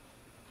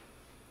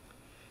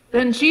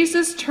 Then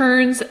Jesus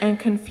turns and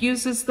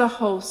confuses the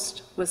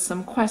host with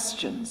some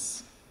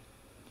questions.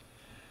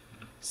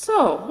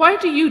 So, why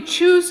do you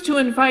choose to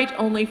invite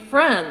only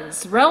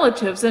friends,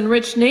 relatives, and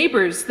rich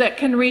neighbors that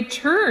can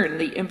return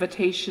the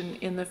invitation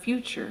in the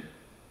future?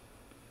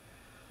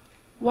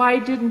 Why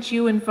didn't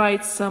you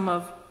invite some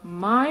of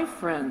my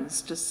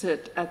friends to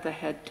sit at the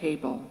head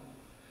table?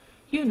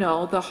 You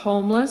know, the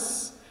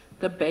homeless,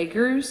 the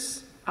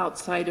beggars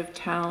outside of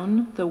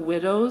town, the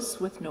widows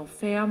with no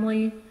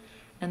family,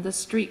 and the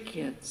street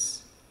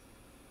kids.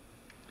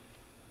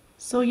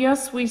 So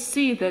yes, we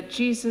see that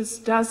Jesus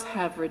does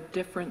have a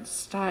different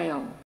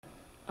style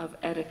of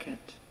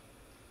etiquette.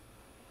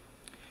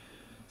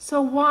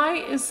 So why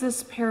is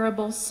this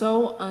parable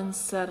so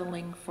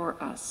unsettling for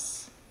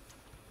us?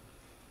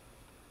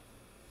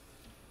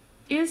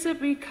 Is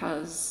it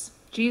because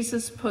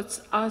Jesus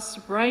puts us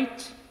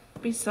right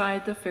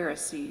beside the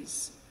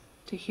Pharisees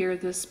to hear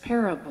this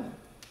parable?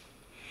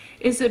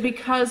 Is it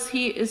because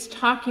he is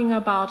talking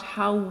about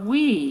how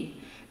we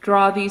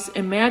draw these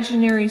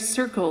imaginary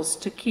circles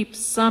to keep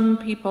some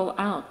people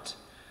out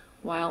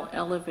while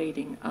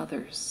elevating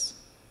others?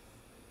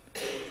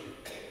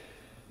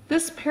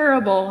 This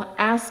parable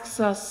asks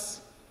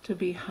us to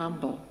be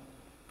humble.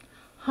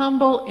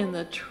 Humble in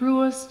the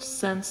truest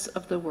sense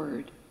of the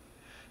word.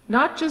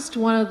 Not just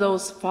one of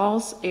those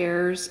false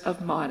airs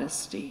of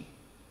modesty.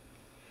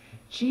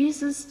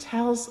 Jesus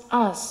tells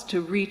us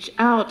to reach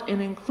out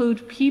and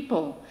include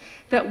people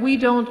that we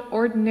don't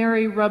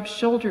ordinarily rub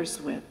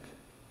shoulders with.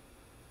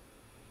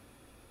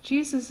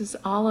 Jesus is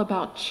all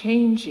about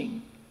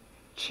changing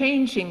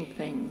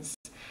things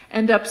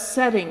and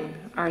upsetting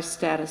our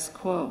status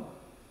quo.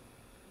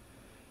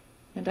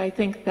 And I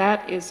think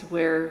that is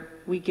where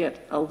we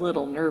get a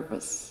little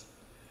nervous,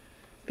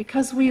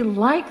 because we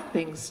like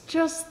things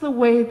just the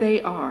way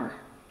they are,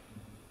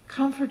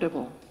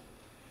 comfortable.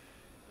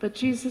 But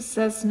Jesus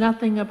says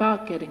nothing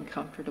about getting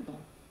comfortable.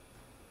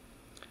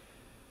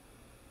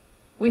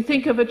 We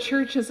think of a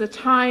church as a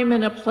time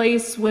and a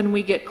place when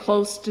we get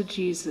close to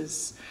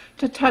Jesus,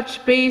 to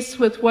touch base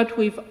with what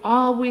we've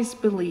always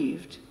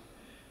believed,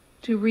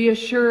 to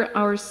reassure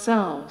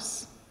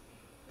ourselves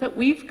that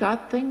we've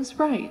got things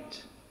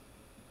right.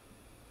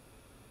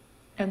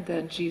 And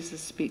then Jesus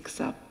speaks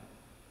up.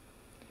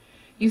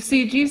 You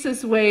see,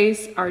 Jesus'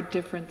 ways are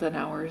different than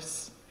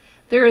ours.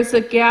 There is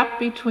a gap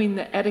between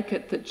the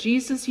etiquette that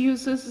Jesus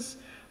uses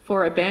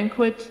for a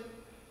banquet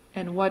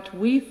and what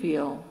we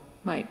feel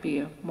might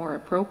be more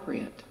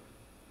appropriate.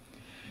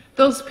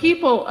 Those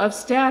people of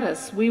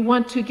status we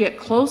want to get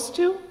close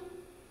to,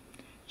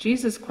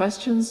 Jesus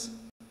questions,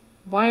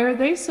 why are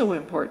they so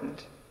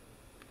important?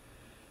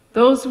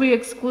 Those we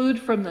exclude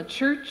from the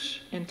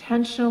church,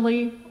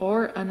 intentionally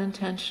or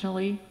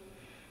unintentionally,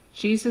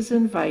 Jesus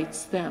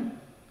invites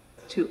them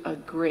to a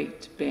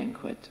great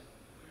banquet.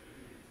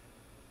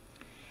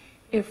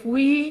 If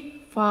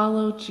we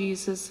follow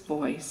Jesus'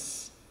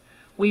 voice,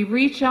 we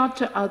reach out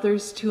to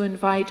others to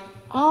invite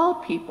all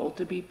people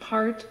to be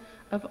part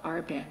of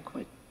our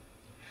banquet.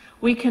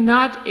 We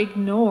cannot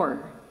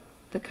ignore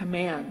the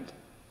command.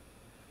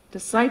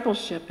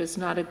 Discipleship is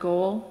not a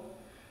goal,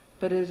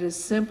 but it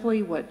is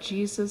simply what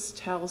Jesus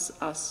tells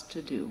us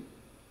to do.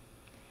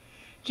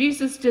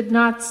 Jesus did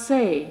not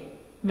say,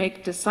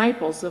 make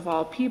disciples of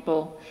all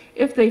people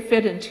if they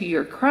fit into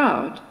your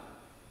crowd.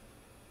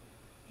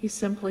 He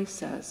simply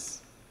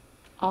says,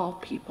 all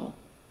people.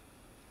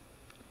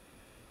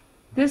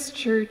 This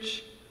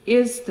church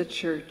is the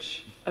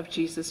church of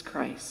Jesus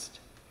Christ.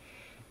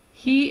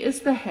 He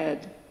is the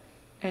head,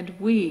 and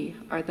we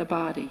are the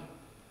body.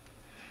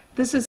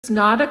 This is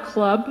not a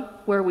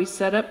club where we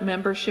set up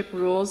membership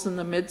rules in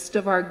the midst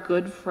of our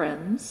good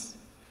friends.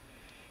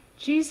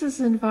 Jesus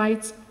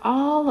invites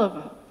all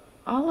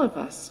of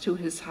us to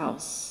his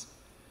house.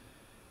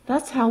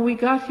 That's how we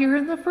got here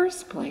in the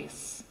first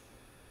place.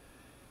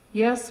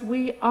 Yes,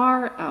 we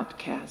are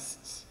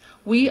outcasts.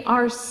 We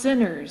are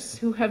sinners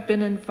who have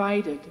been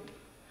invited.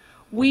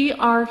 We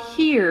are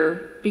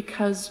here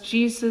because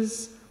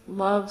Jesus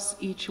loves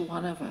each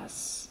one of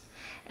us,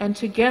 and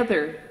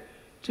together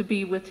to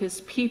be with his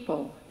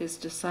people, his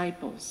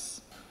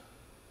disciples.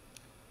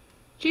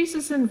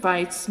 Jesus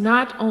invites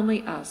not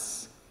only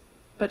us,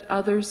 but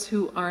others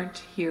who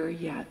aren't here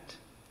yet.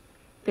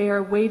 They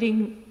are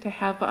waiting to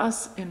have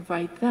us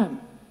invite them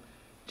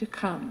to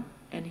come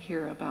and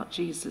hear about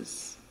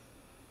Jesus.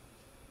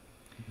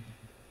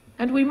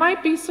 And we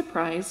might be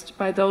surprised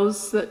by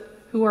those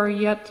who are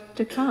yet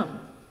to come.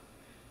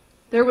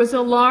 There was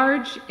a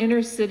large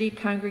inner-city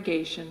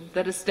congregation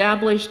that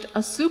established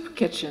a soup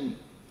kitchen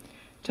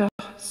to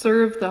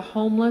serve the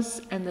homeless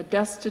and the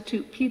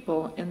destitute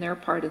people in their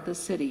part of the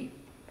city.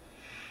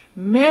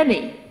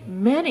 Many,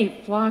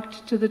 many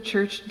flocked to the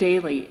church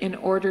daily in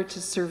order to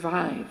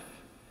survive.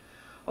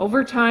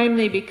 Over time,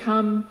 they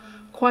become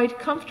quite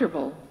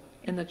comfortable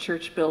in the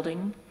church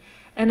building,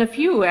 and a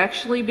few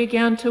actually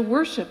began to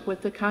worship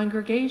with the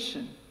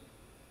congregation.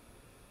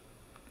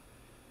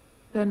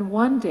 Then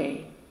one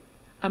day,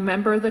 a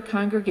member of the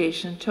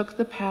congregation took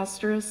the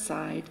pastor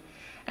aside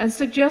and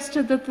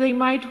suggested that they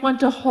might want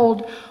to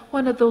hold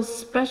one of those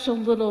special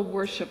little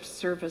worship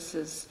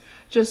services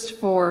just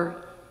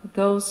for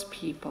those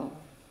people.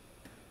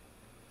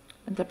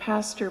 And the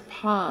pastor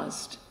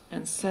paused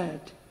and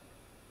said,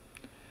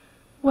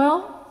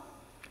 "Well,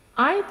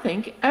 I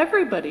think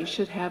everybody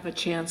should have a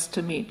chance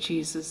to meet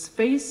Jesus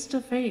face to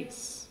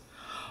face."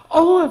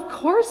 "Oh, of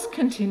course,"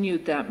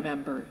 continued that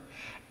member.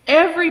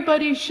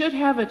 "Everybody should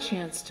have a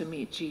chance to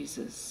meet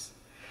Jesus.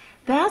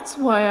 That's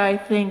why I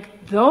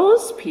think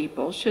those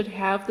people should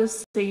have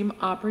the same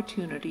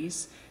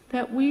opportunities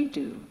that we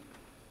do."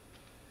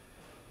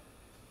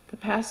 The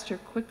pastor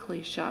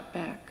quickly shot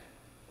back.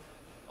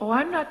 "Oh,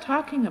 I'm not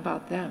talking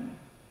about them.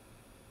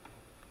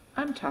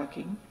 I'm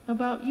talking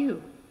about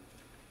you."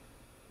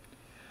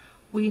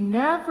 We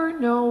never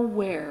know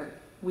where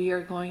we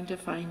are going to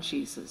find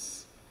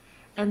Jesus.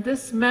 And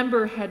this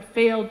member had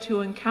failed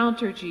to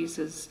encounter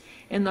Jesus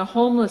in the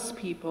homeless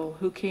people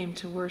who came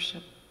to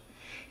worship.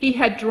 He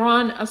had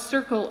drawn a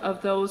circle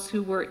of those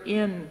who were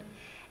in,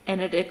 and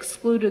it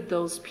excluded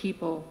those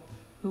people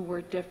who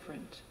were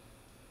different.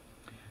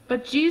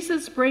 But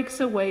Jesus breaks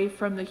away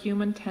from the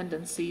human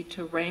tendency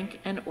to rank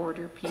and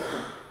order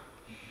people.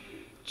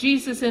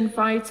 Jesus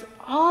invites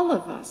all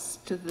of us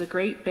to the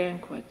great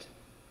banquet,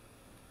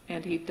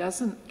 and he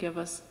doesn't give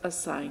us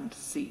assigned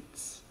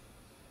seats.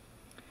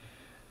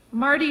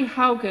 Marty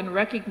Haugen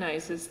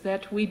recognizes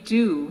that we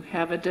do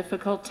have a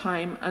difficult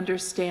time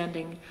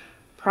understanding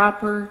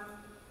proper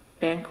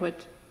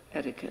banquet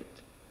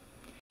etiquette.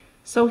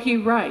 So he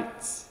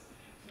writes,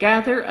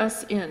 "Gather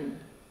us in,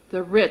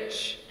 the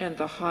rich and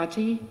the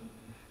haughty,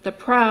 the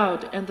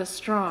proud and the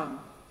strong."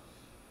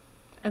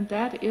 And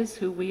that is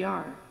who we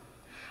are.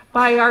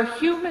 By our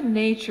human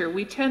nature,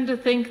 we tend to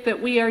think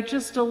that we are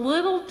just a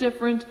little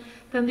different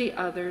than the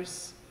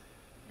others,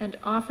 and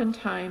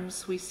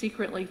oftentimes we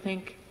secretly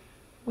think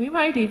we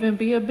might even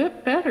be a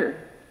bit better,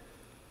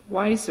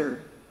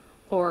 wiser,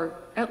 or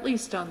at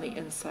least on the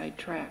inside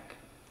track.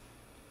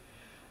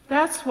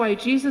 That's why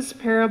Jesus'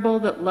 parable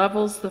that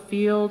levels the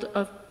field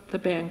of the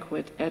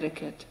banquet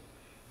etiquette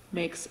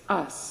makes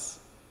us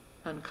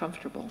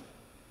uncomfortable.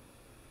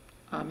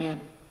 Amen.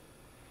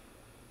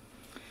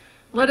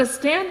 Let us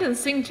stand and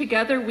sing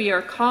together. We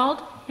are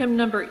called hymn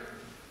number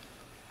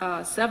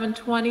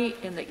 720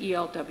 in the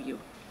ELW.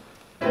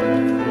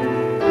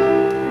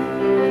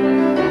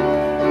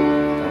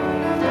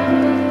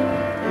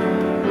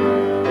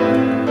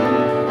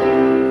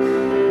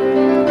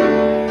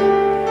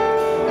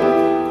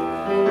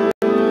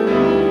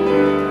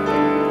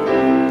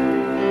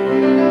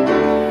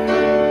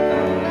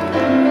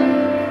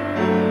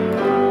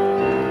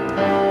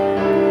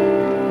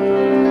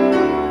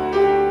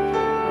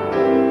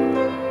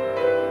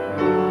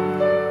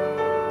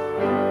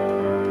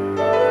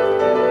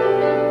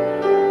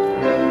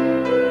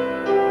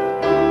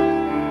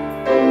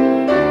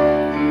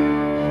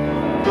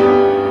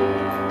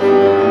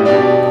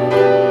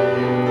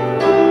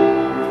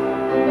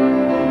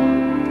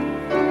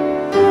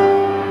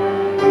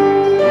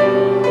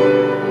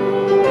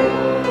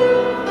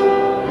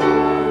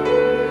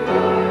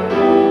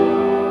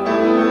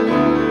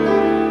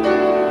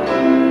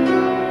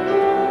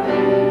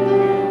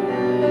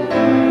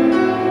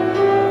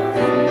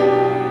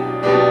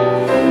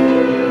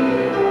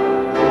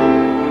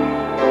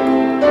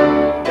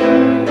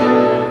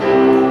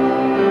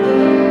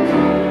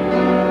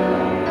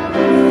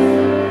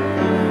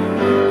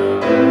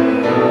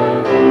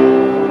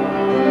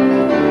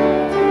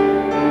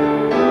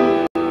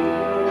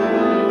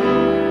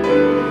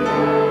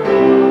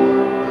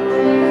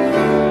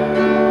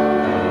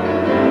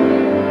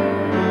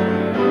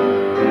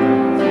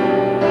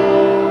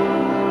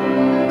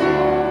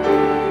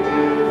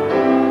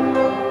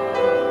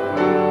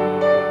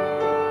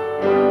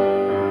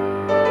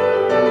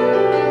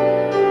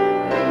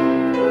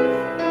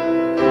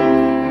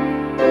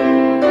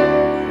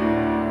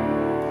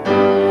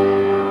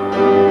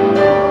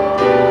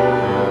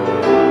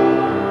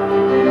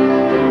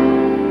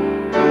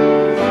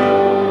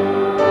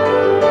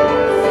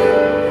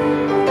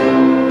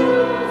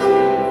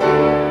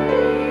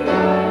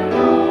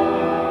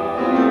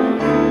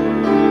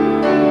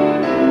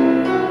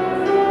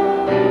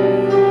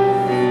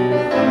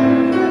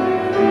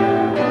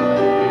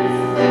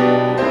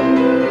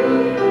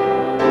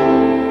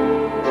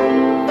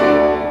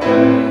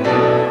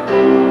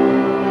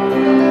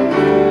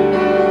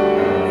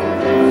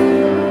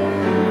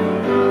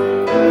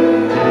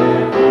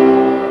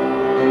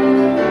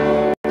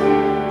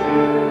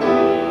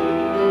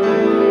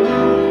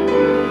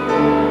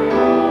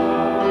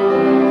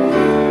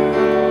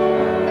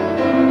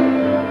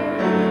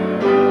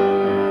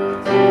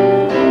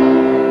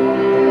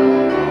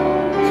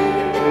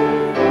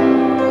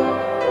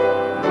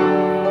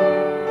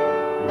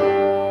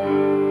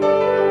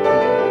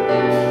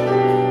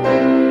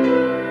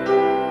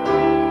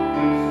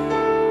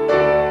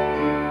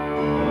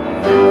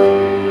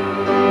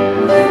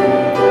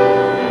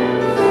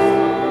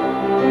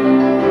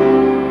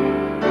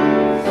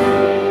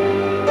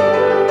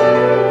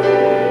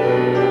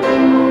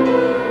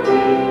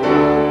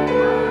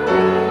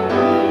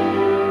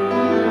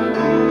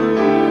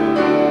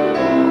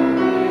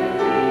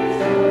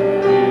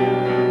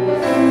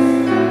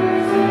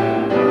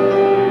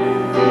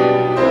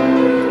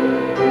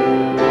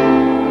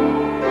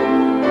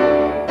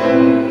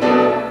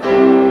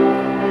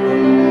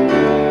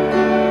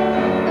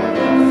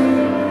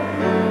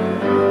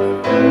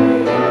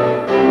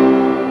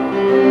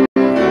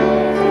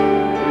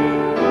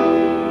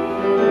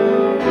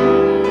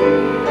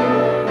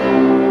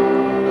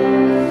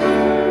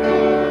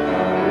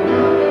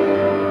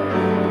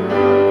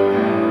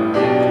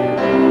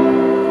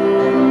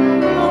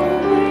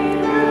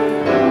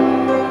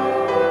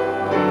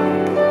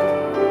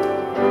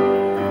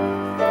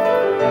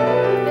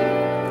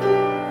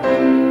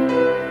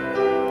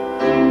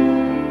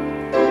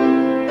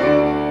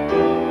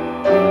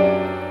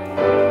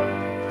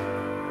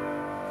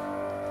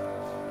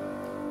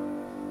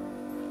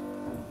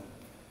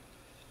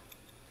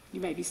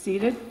 You may be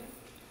seated.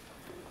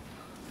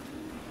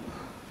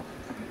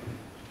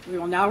 We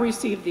will now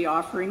receive the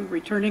offering,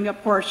 returning a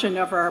portion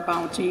of our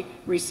bounty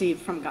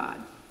received from God.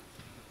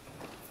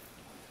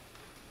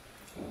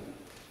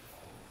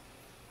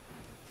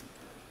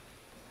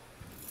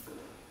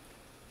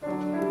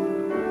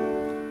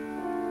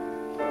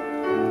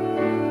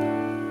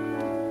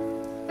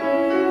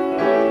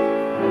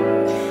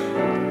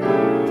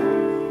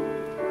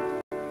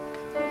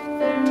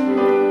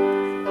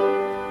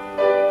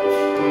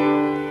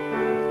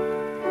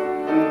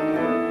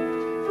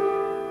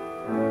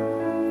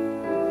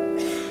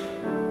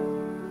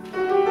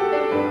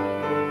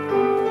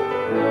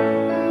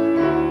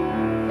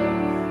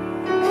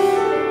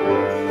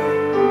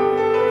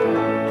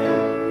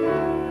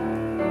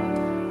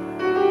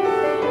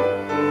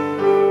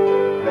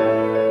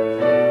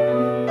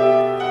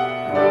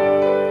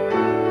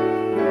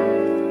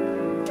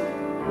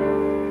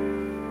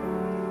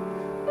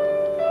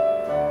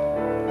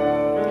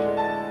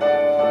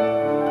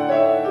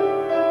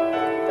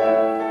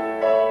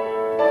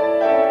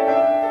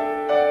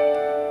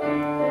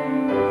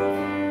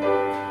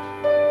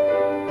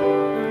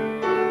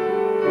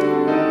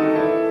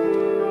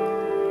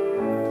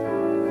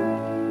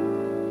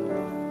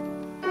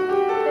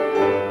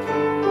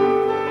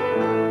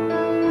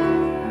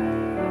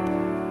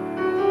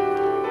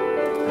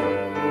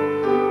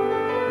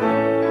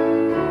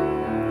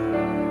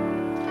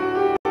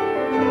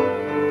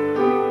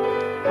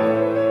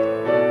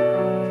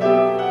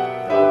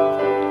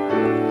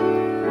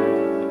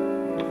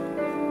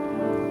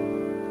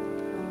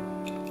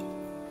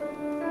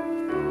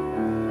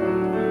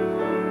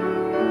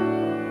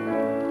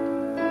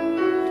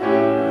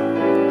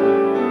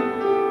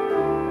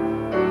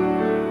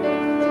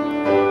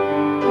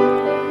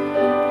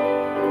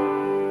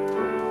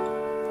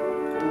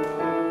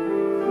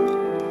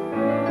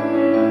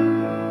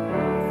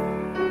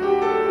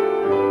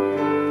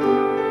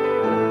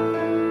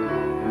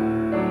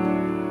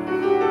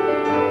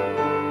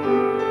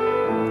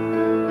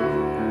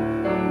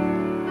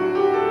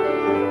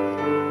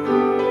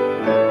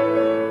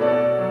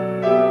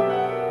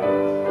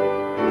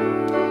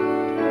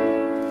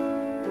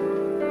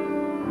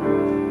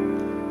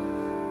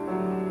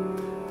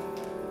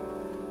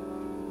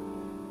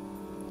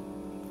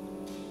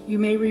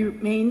 may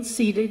remain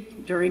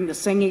seated during the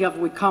singing of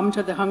We Come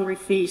to the Hungry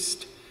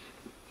Feast,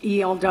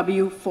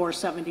 ELW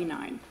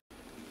 479.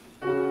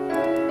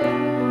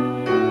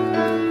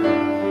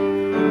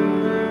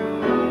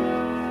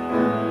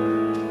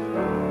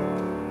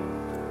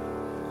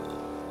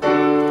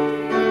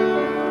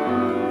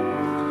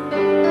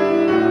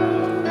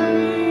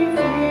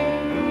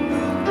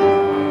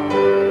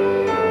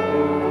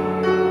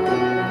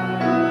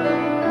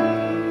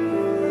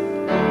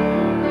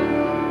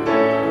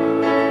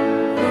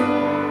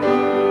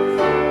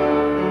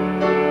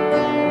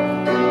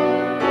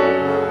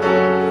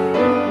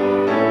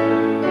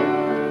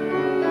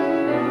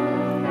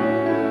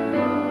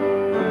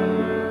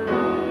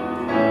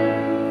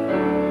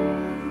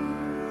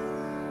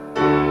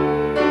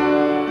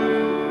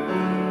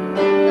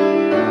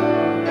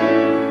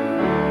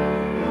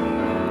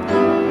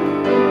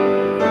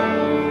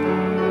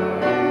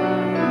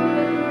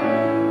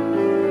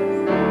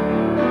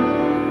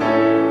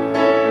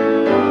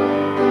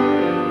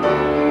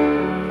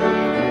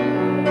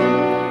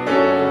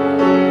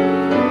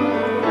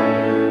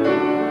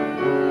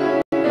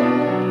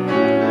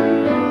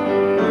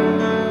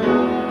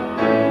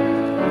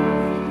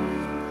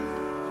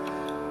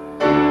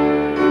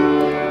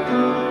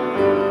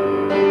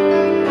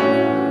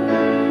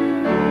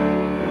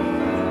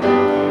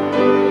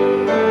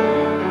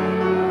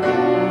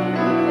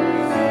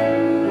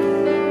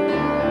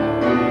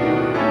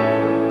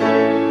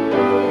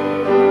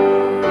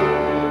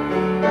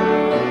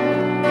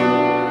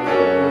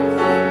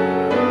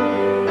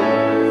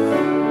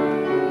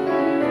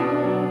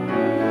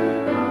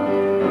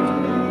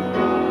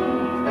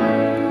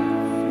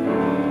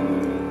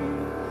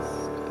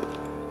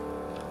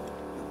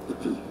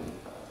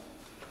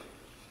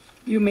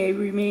 You may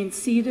remain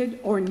seated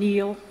or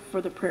kneel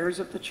for the prayers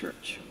of the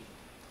church.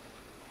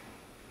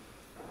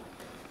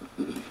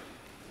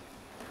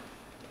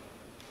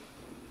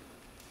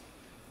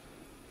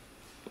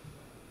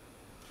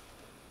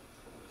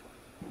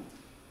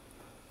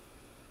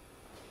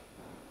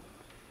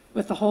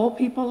 With the whole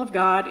people of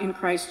God in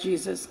Christ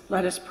Jesus,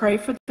 let us pray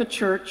for the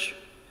church,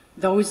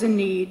 those in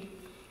need,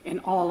 and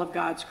all of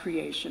God's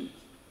creation.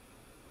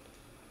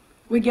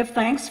 We give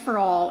thanks for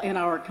all in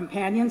our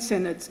companion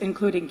synods,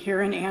 including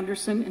Karen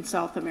Anderson in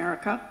South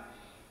America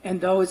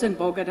and those in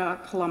Bogota,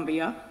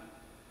 Colombia,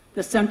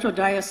 the Central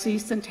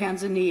Diocese in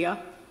Tanzania,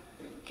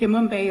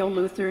 Kimumbeyo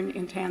Lutheran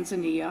in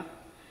Tanzania,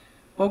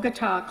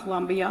 Bogota,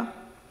 Colombia,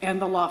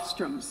 and the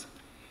Lofstroms,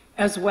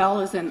 as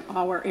well as in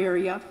our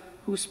area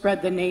who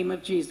spread the name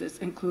of Jesus,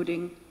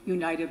 including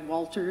United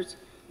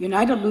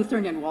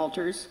Lutheran in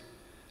Walters,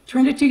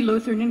 Trinity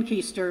Lutheran in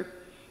Keister,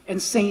 and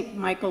St.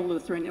 Michael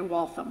Lutheran in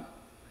Waltham.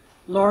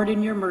 Lord,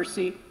 in your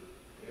mercy,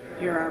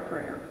 hear our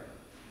prayer.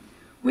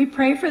 We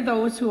pray for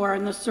those who are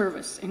in the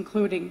service,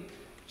 including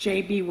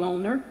J.B.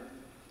 Wilner,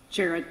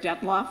 Jared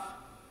Detloff,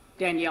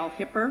 Danielle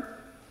Hipper,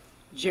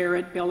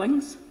 Jared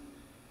Billings,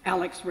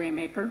 Alex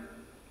Raymaker,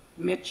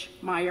 Mitch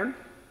Meyer,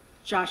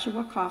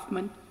 Joshua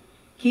Kaufman,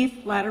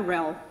 Keith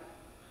Latterell,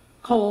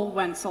 Cole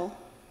Wenzel,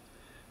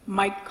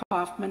 Mike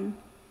Kaufman,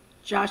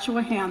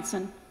 Joshua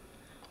Hansen,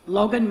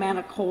 Logan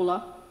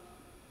Manicola,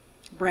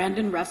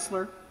 Brandon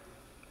Ressler,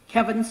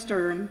 Kevin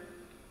Stern,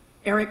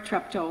 Eric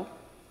Treptow,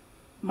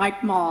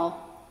 Mike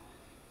Mall,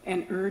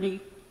 and Ernie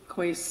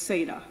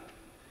Quesada.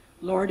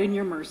 Lord, in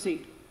your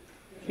mercy,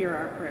 hear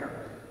our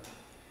prayer.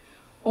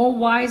 O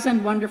wise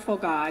and wonderful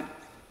God,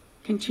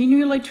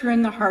 continually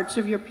turn the hearts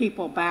of your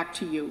people back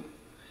to you.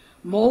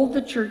 Mold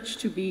the church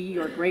to be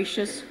your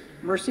gracious,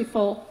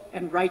 merciful,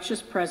 and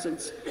righteous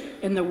presence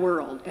in the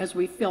world as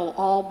we fill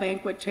all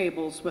banquet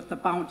tables with the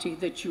bounty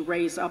that you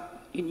raise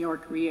up in your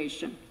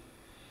creation.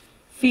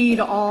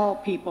 Feed all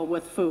people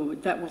with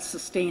food that will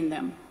sustain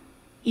them,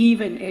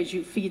 even as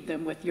you feed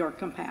them with your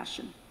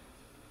compassion.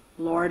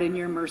 Lord, in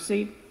your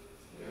mercy,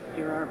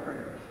 hear our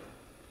prayer.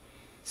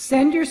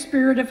 Send your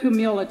spirit of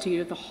humility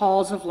to the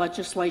halls of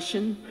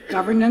legislation,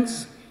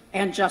 governance,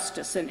 and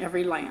justice in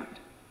every land.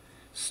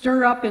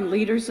 Stir up in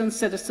leaders and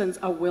citizens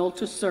a will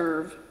to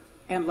serve,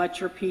 and let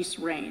your peace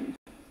reign.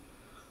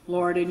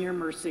 Lord, in your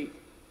mercy,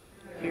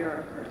 hear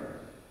our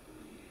prayer.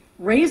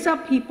 Raise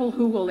up people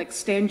who will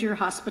extend your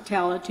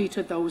hospitality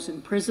to those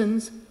in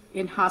prisons,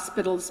 in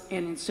hospitals,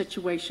 and in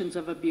situations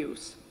of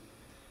abuse.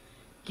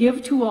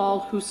 Give to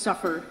all who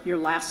suffer your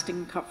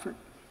lasting comfort.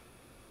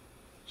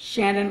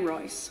 Shannon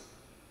Royce,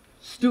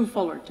 Stu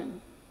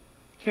Fullerton,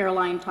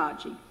 Caroline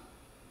Todgy,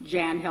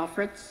 Jan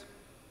Helfritz,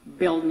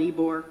 Bill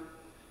Niebuhr,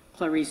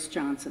 Clarice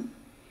Johnson,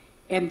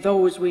 and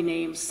those we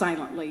name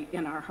silently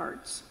in our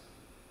hearts.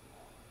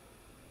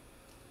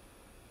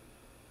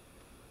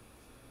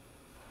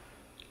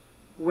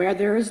 Where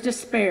there is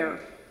despair,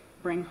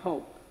 bring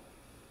hope.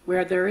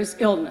 Where there is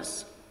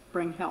illness,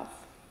 bring health.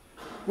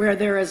 Where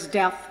there is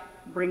death,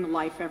 bring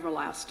life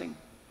everlasting.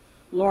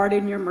 Lord,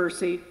 in your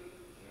mercy,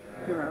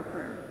 hear our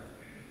prayer.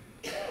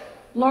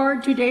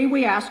 Lord, today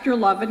we ask your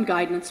love and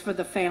guidance for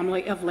the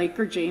family of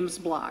Laker James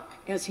Block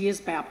as he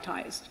is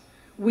baptized.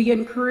 We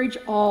encourage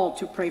all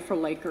to pray for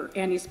Laker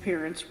and his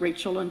parents,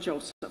 Rachel and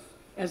Joseph,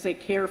 as they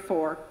care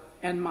for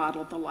and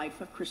modeled the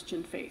life of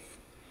Christian faith.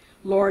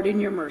 Lord, in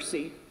your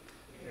mercy,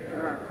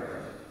 hear our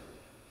prayer.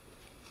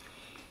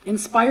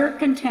 Inspire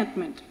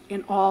contentment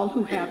in all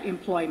who have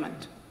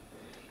employment.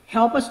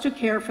 Help us to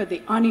care for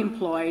the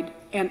unemployed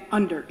and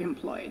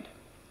underemployed.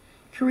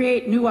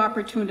 Create new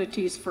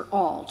opportunities for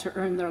all to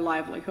earn their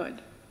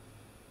livelihood.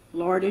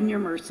 Lord, in your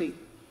mercy,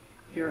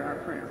 hear our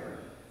prayer.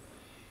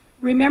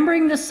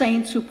 Remembering the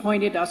saints who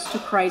pointed us to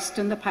Christ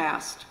in the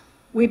past,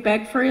 we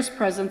beg for his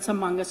presence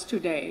among us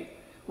today,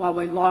 while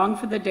we long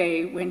for the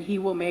day when he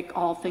will make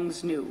all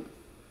things new.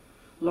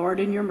 Lord,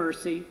 in your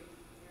mercy,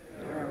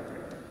 hear our prayer.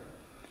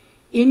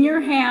 In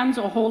your hands,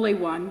 O Holy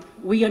One,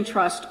 we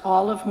entrust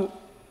all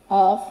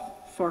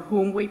for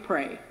whom we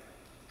pray,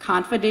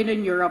 confident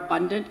in your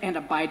abundant and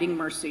abiding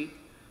mercy,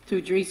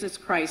 through Jesus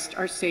Christ,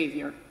 our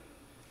Savior.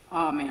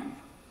 Amen.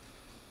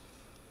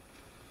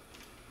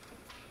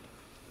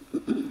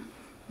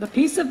 The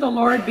peace of the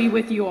Lord be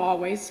with you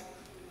always.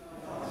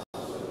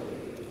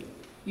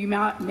 You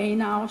may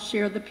now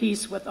share the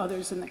peace with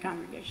others in the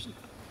congregation.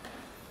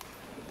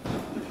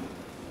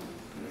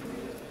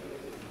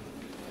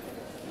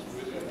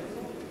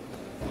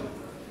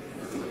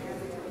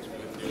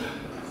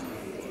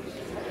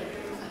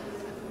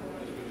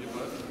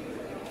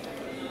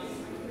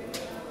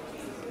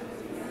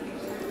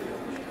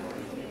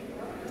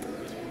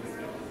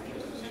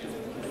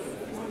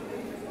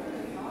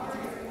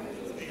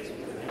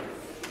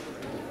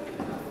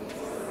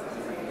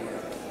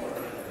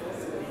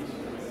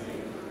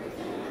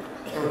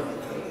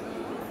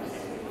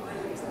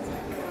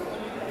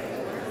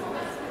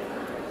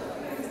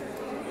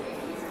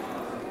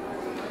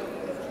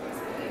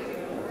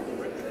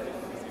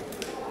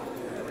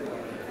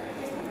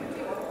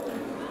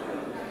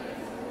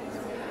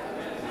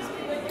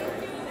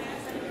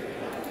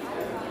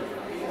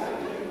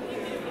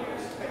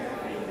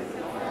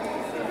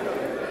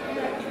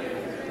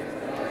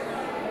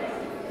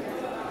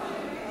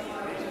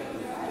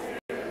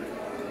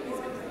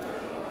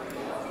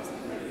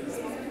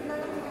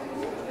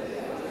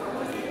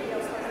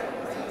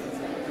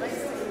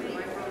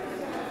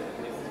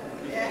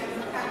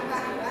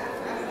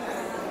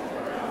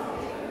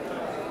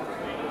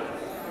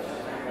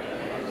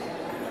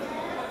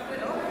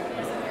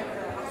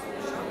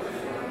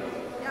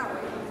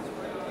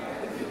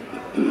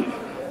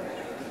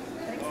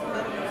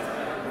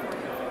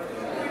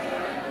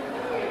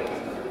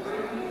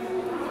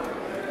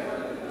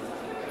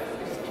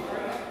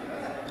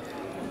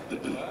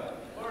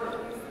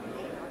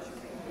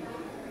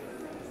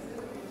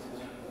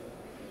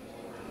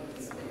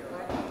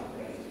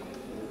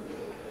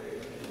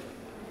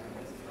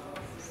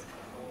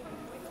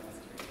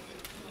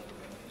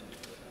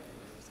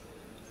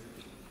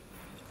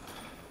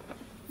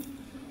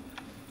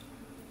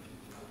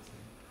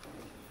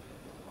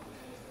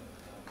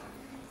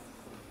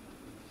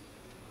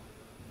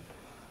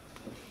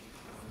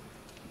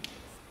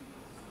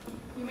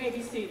 You may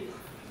be seated.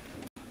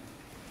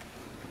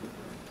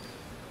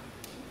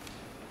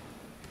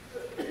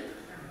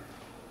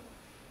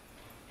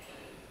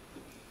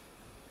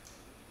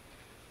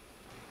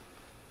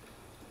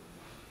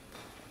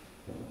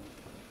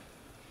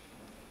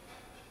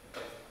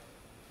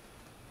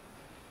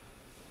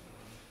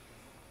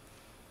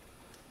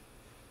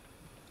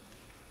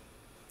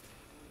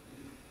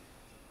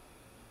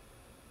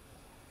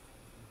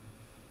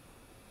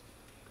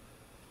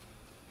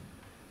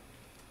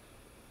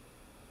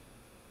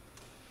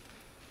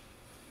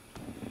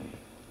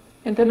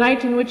 And the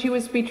night in which he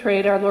was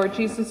betrayed, our Lord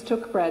Jesus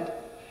took bread.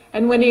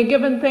 And when he had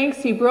given thanks,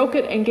 he broke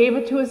it and gave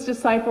it to his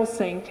disciples,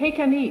 saying, "Take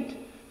and eat.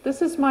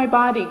 This is my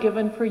body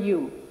given for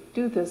you.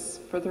 Do this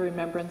for the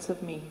remembrance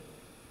of me."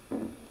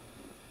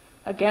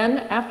 Again,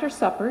 after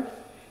supper,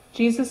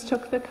 Jesus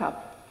took the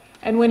cup.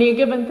 And when he had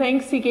given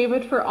thanks, he gave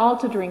it for all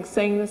to drink,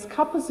 saying, "This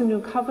cup is a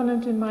new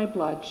covenant in my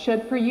blood,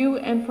 shed for you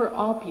and for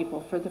all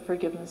people for the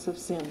forgiveness of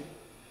sin.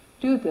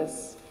 Do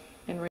this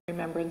in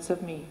remembrance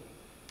of me."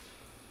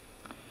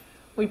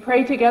 We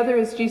pray together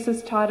as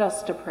Jesus taught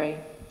us to pray.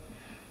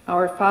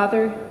 Our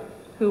Father,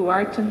 who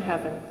art in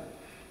heaven,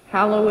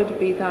 hallowed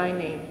be thy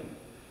name.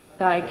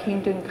 Thy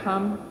kingdom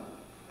come,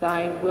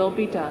 thy will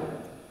be done,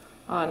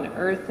 on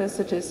earth as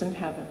it is in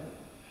heaven.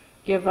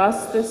 Give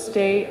us this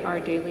day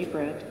our daily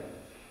bread,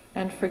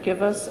 and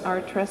forgive us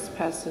our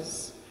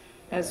trespasses,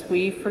 as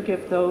we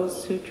forgive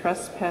those who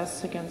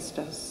trespass against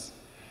us.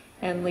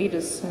 And lead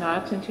us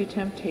not into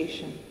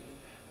temptation,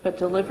 but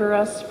deliver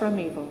us from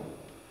evil.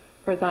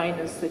 For thine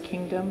is the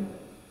kingdom,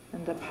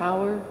 and the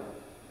power,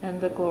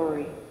 and the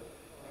glory,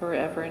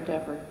 forever and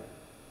ever.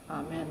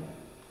 Amen.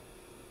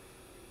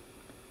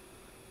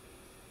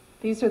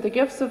 These are the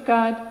gifts of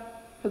God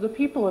for the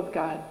people of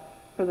God,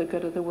 for the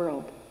good of the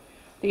world.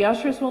 The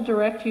ushers will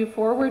direct you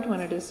forward when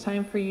it is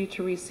time for you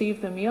to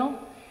receive the meal,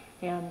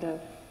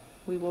 and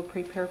we will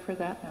prepare for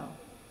that now.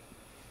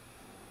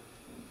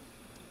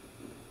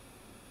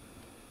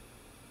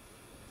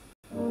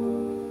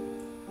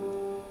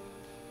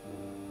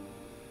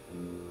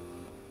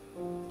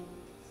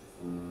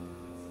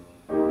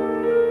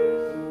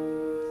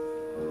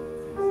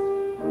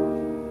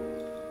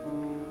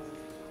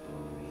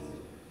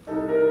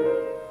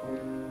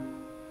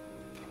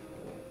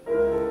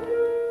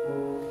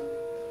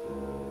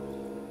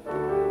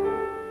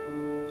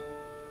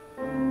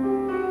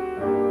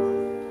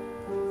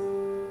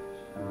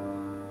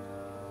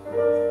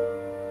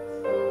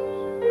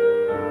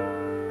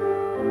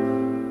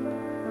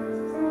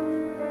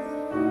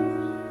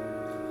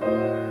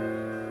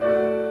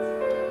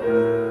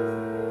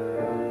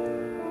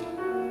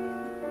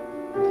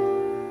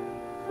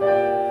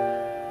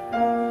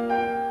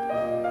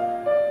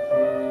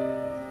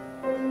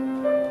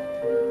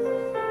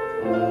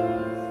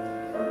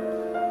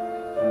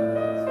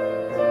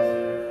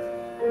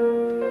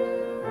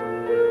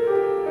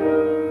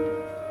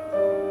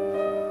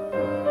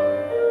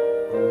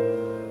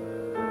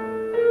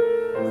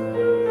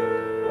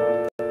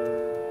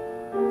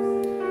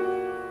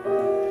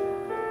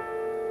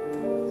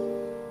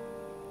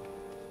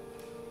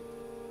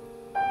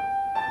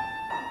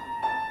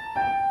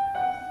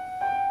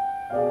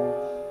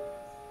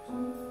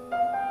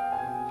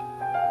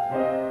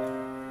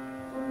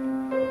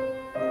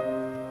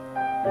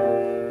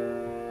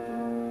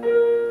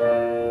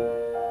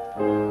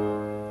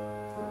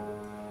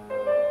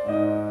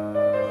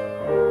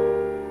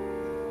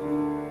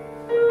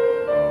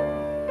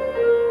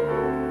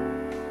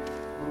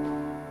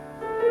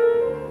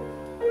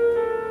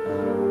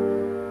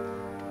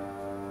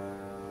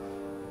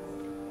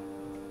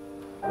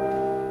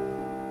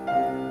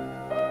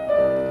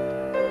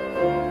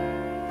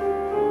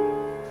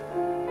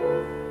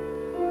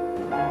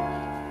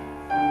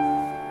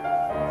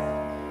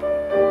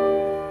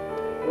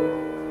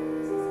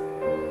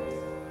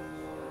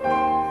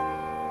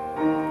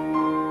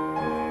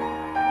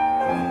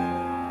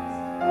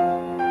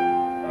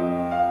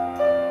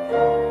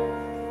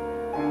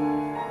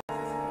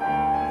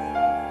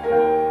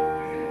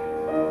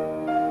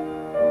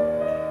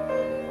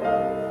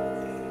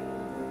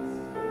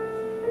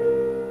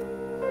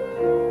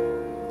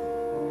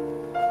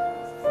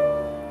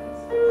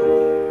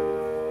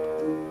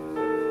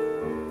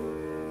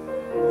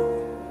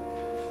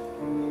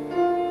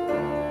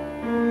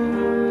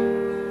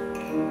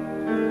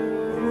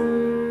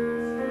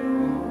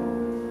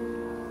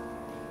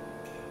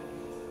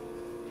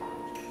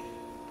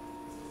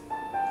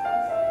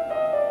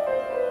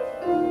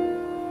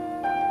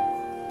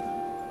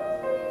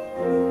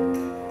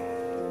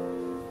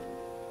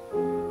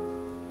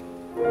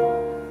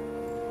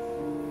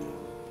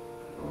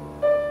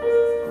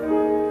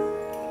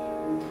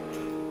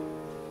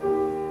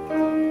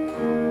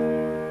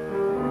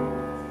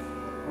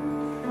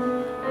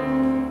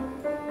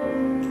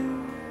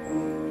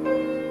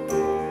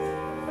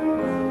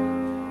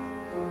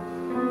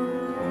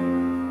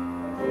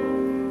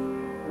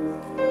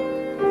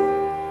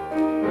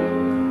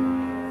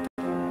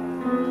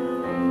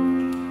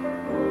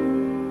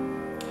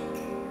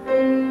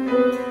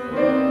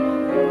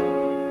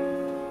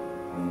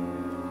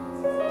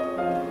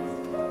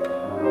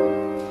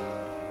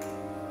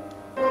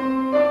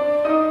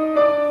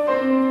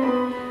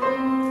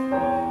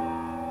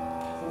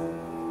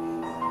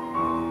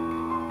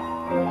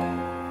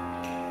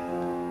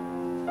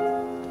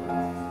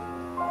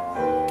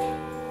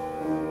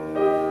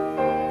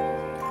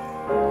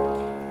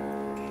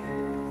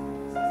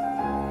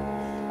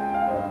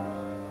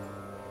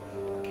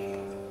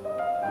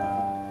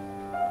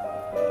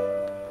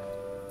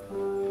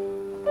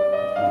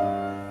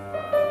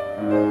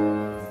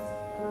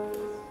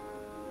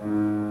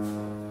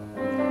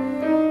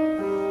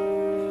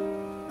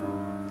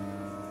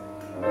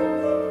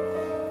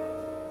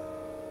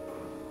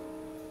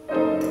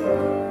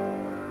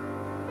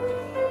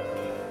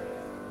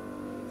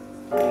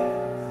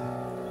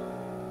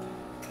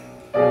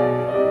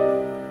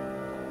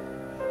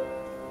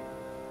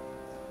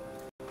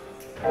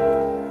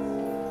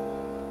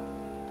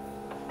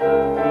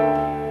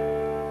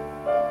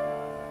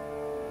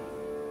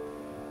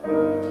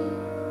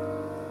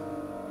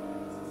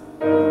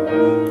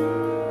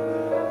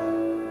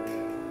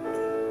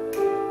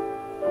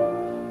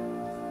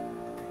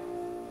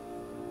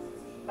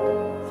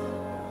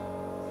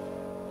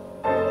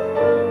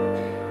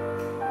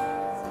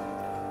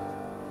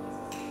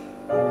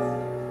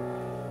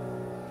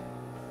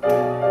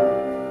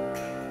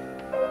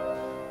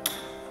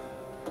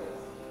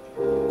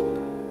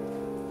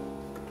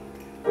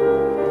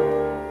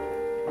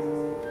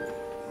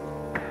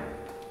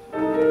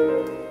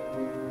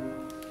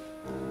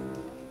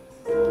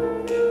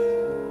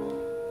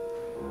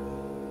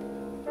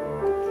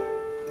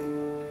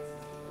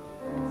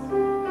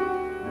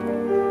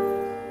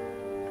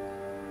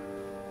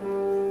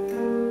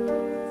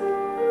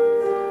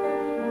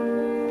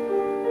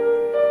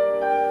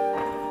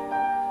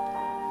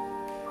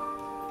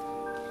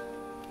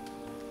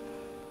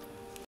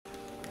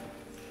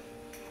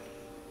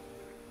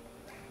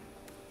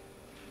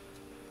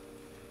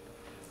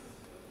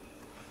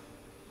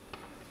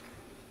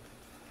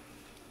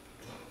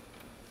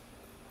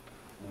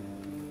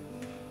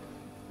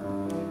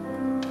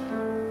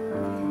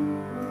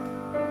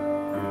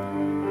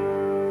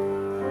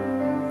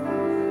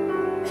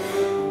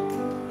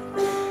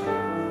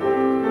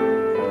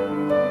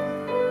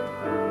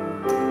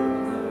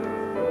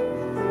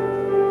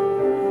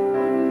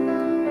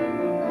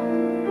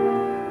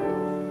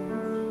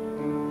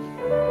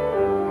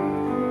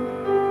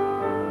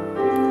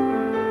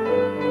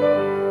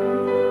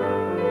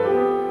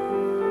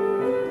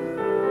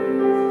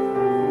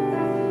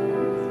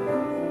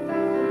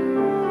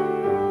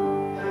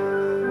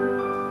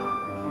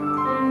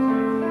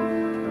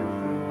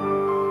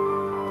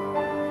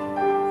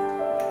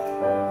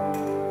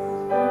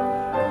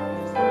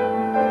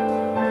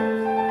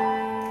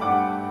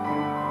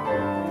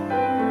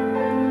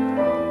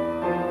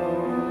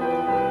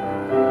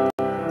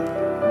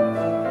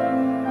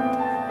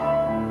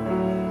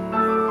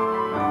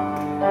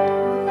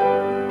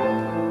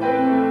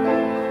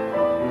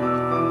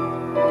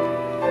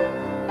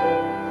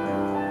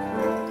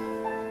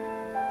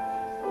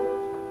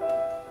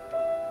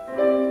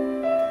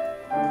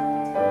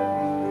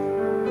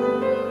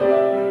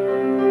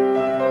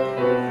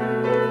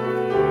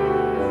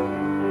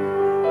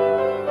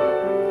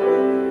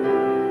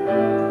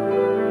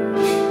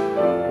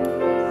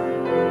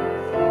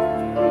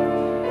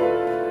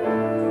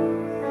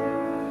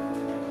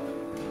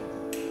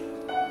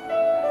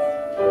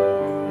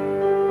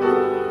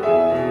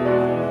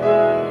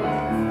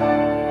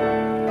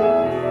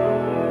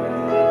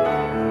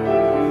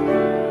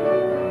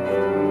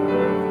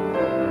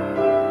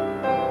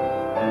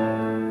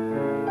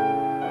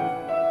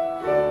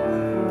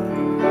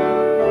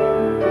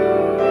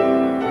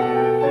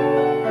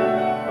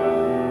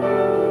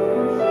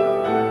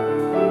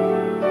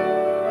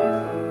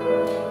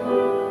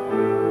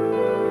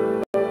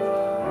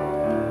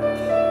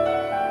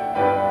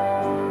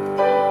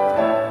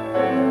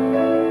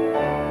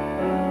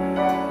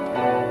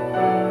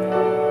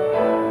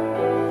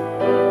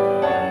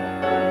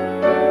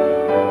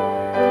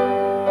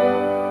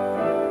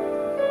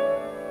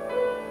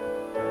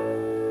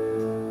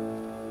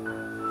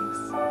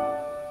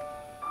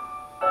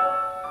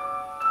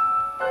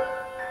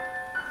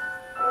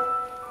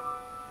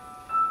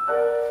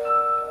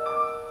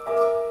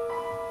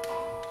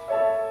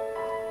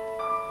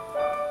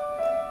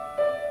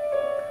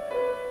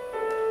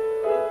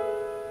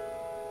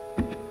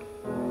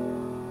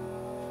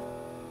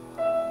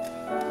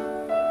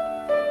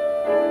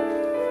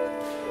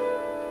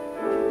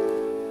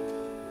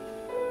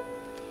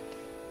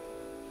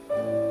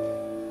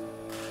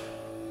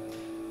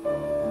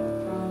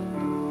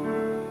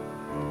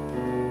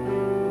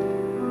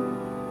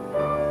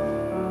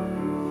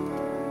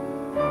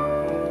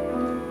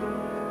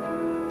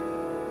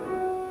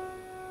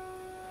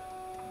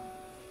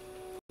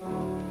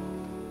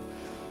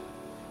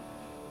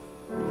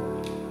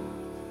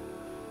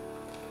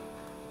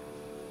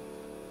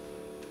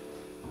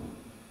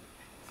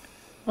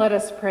 Let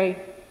us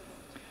pray.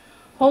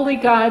 Holy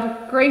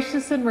God,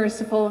 gracious and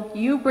merciful,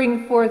 you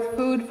bring forth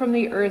food from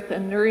the earth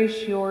and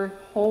nourish your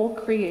whole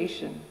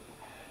creation.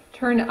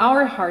 Turn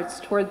our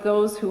hearts toward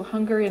those who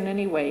hunger in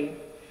any way,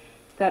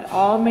 that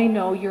all may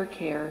know your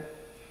care,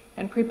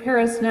 and prepare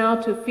us now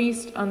to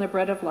feast on the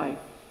bread of life,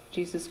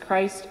 Jesus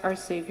Christ, our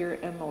Savior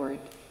and Lord.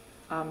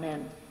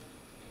 Amen.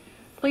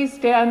 Please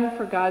stand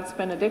for God's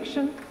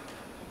benediction.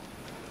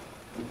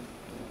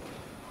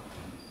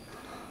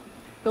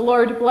 The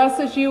Lord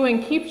blesses you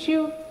and keeps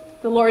you.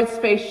 The Lord's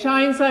face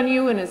shines on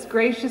you and is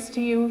gracious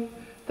to you.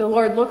 The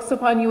Lord looks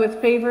upon you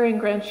with favor and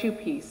grants you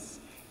peace.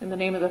 In the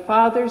name of the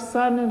Father,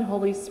 Son, and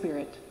Holy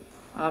Spirit.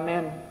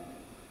 Amen.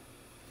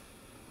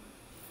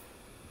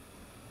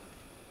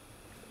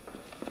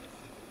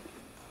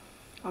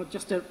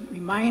 Just a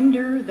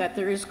reminder that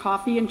there is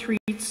coffee and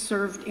treats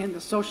served in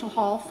the social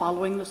hall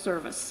following the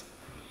service.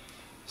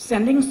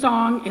 Sending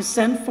song is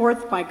Send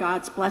Forth by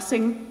God's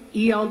Blessing,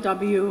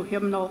 ELW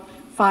Hymnal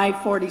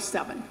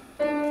 547.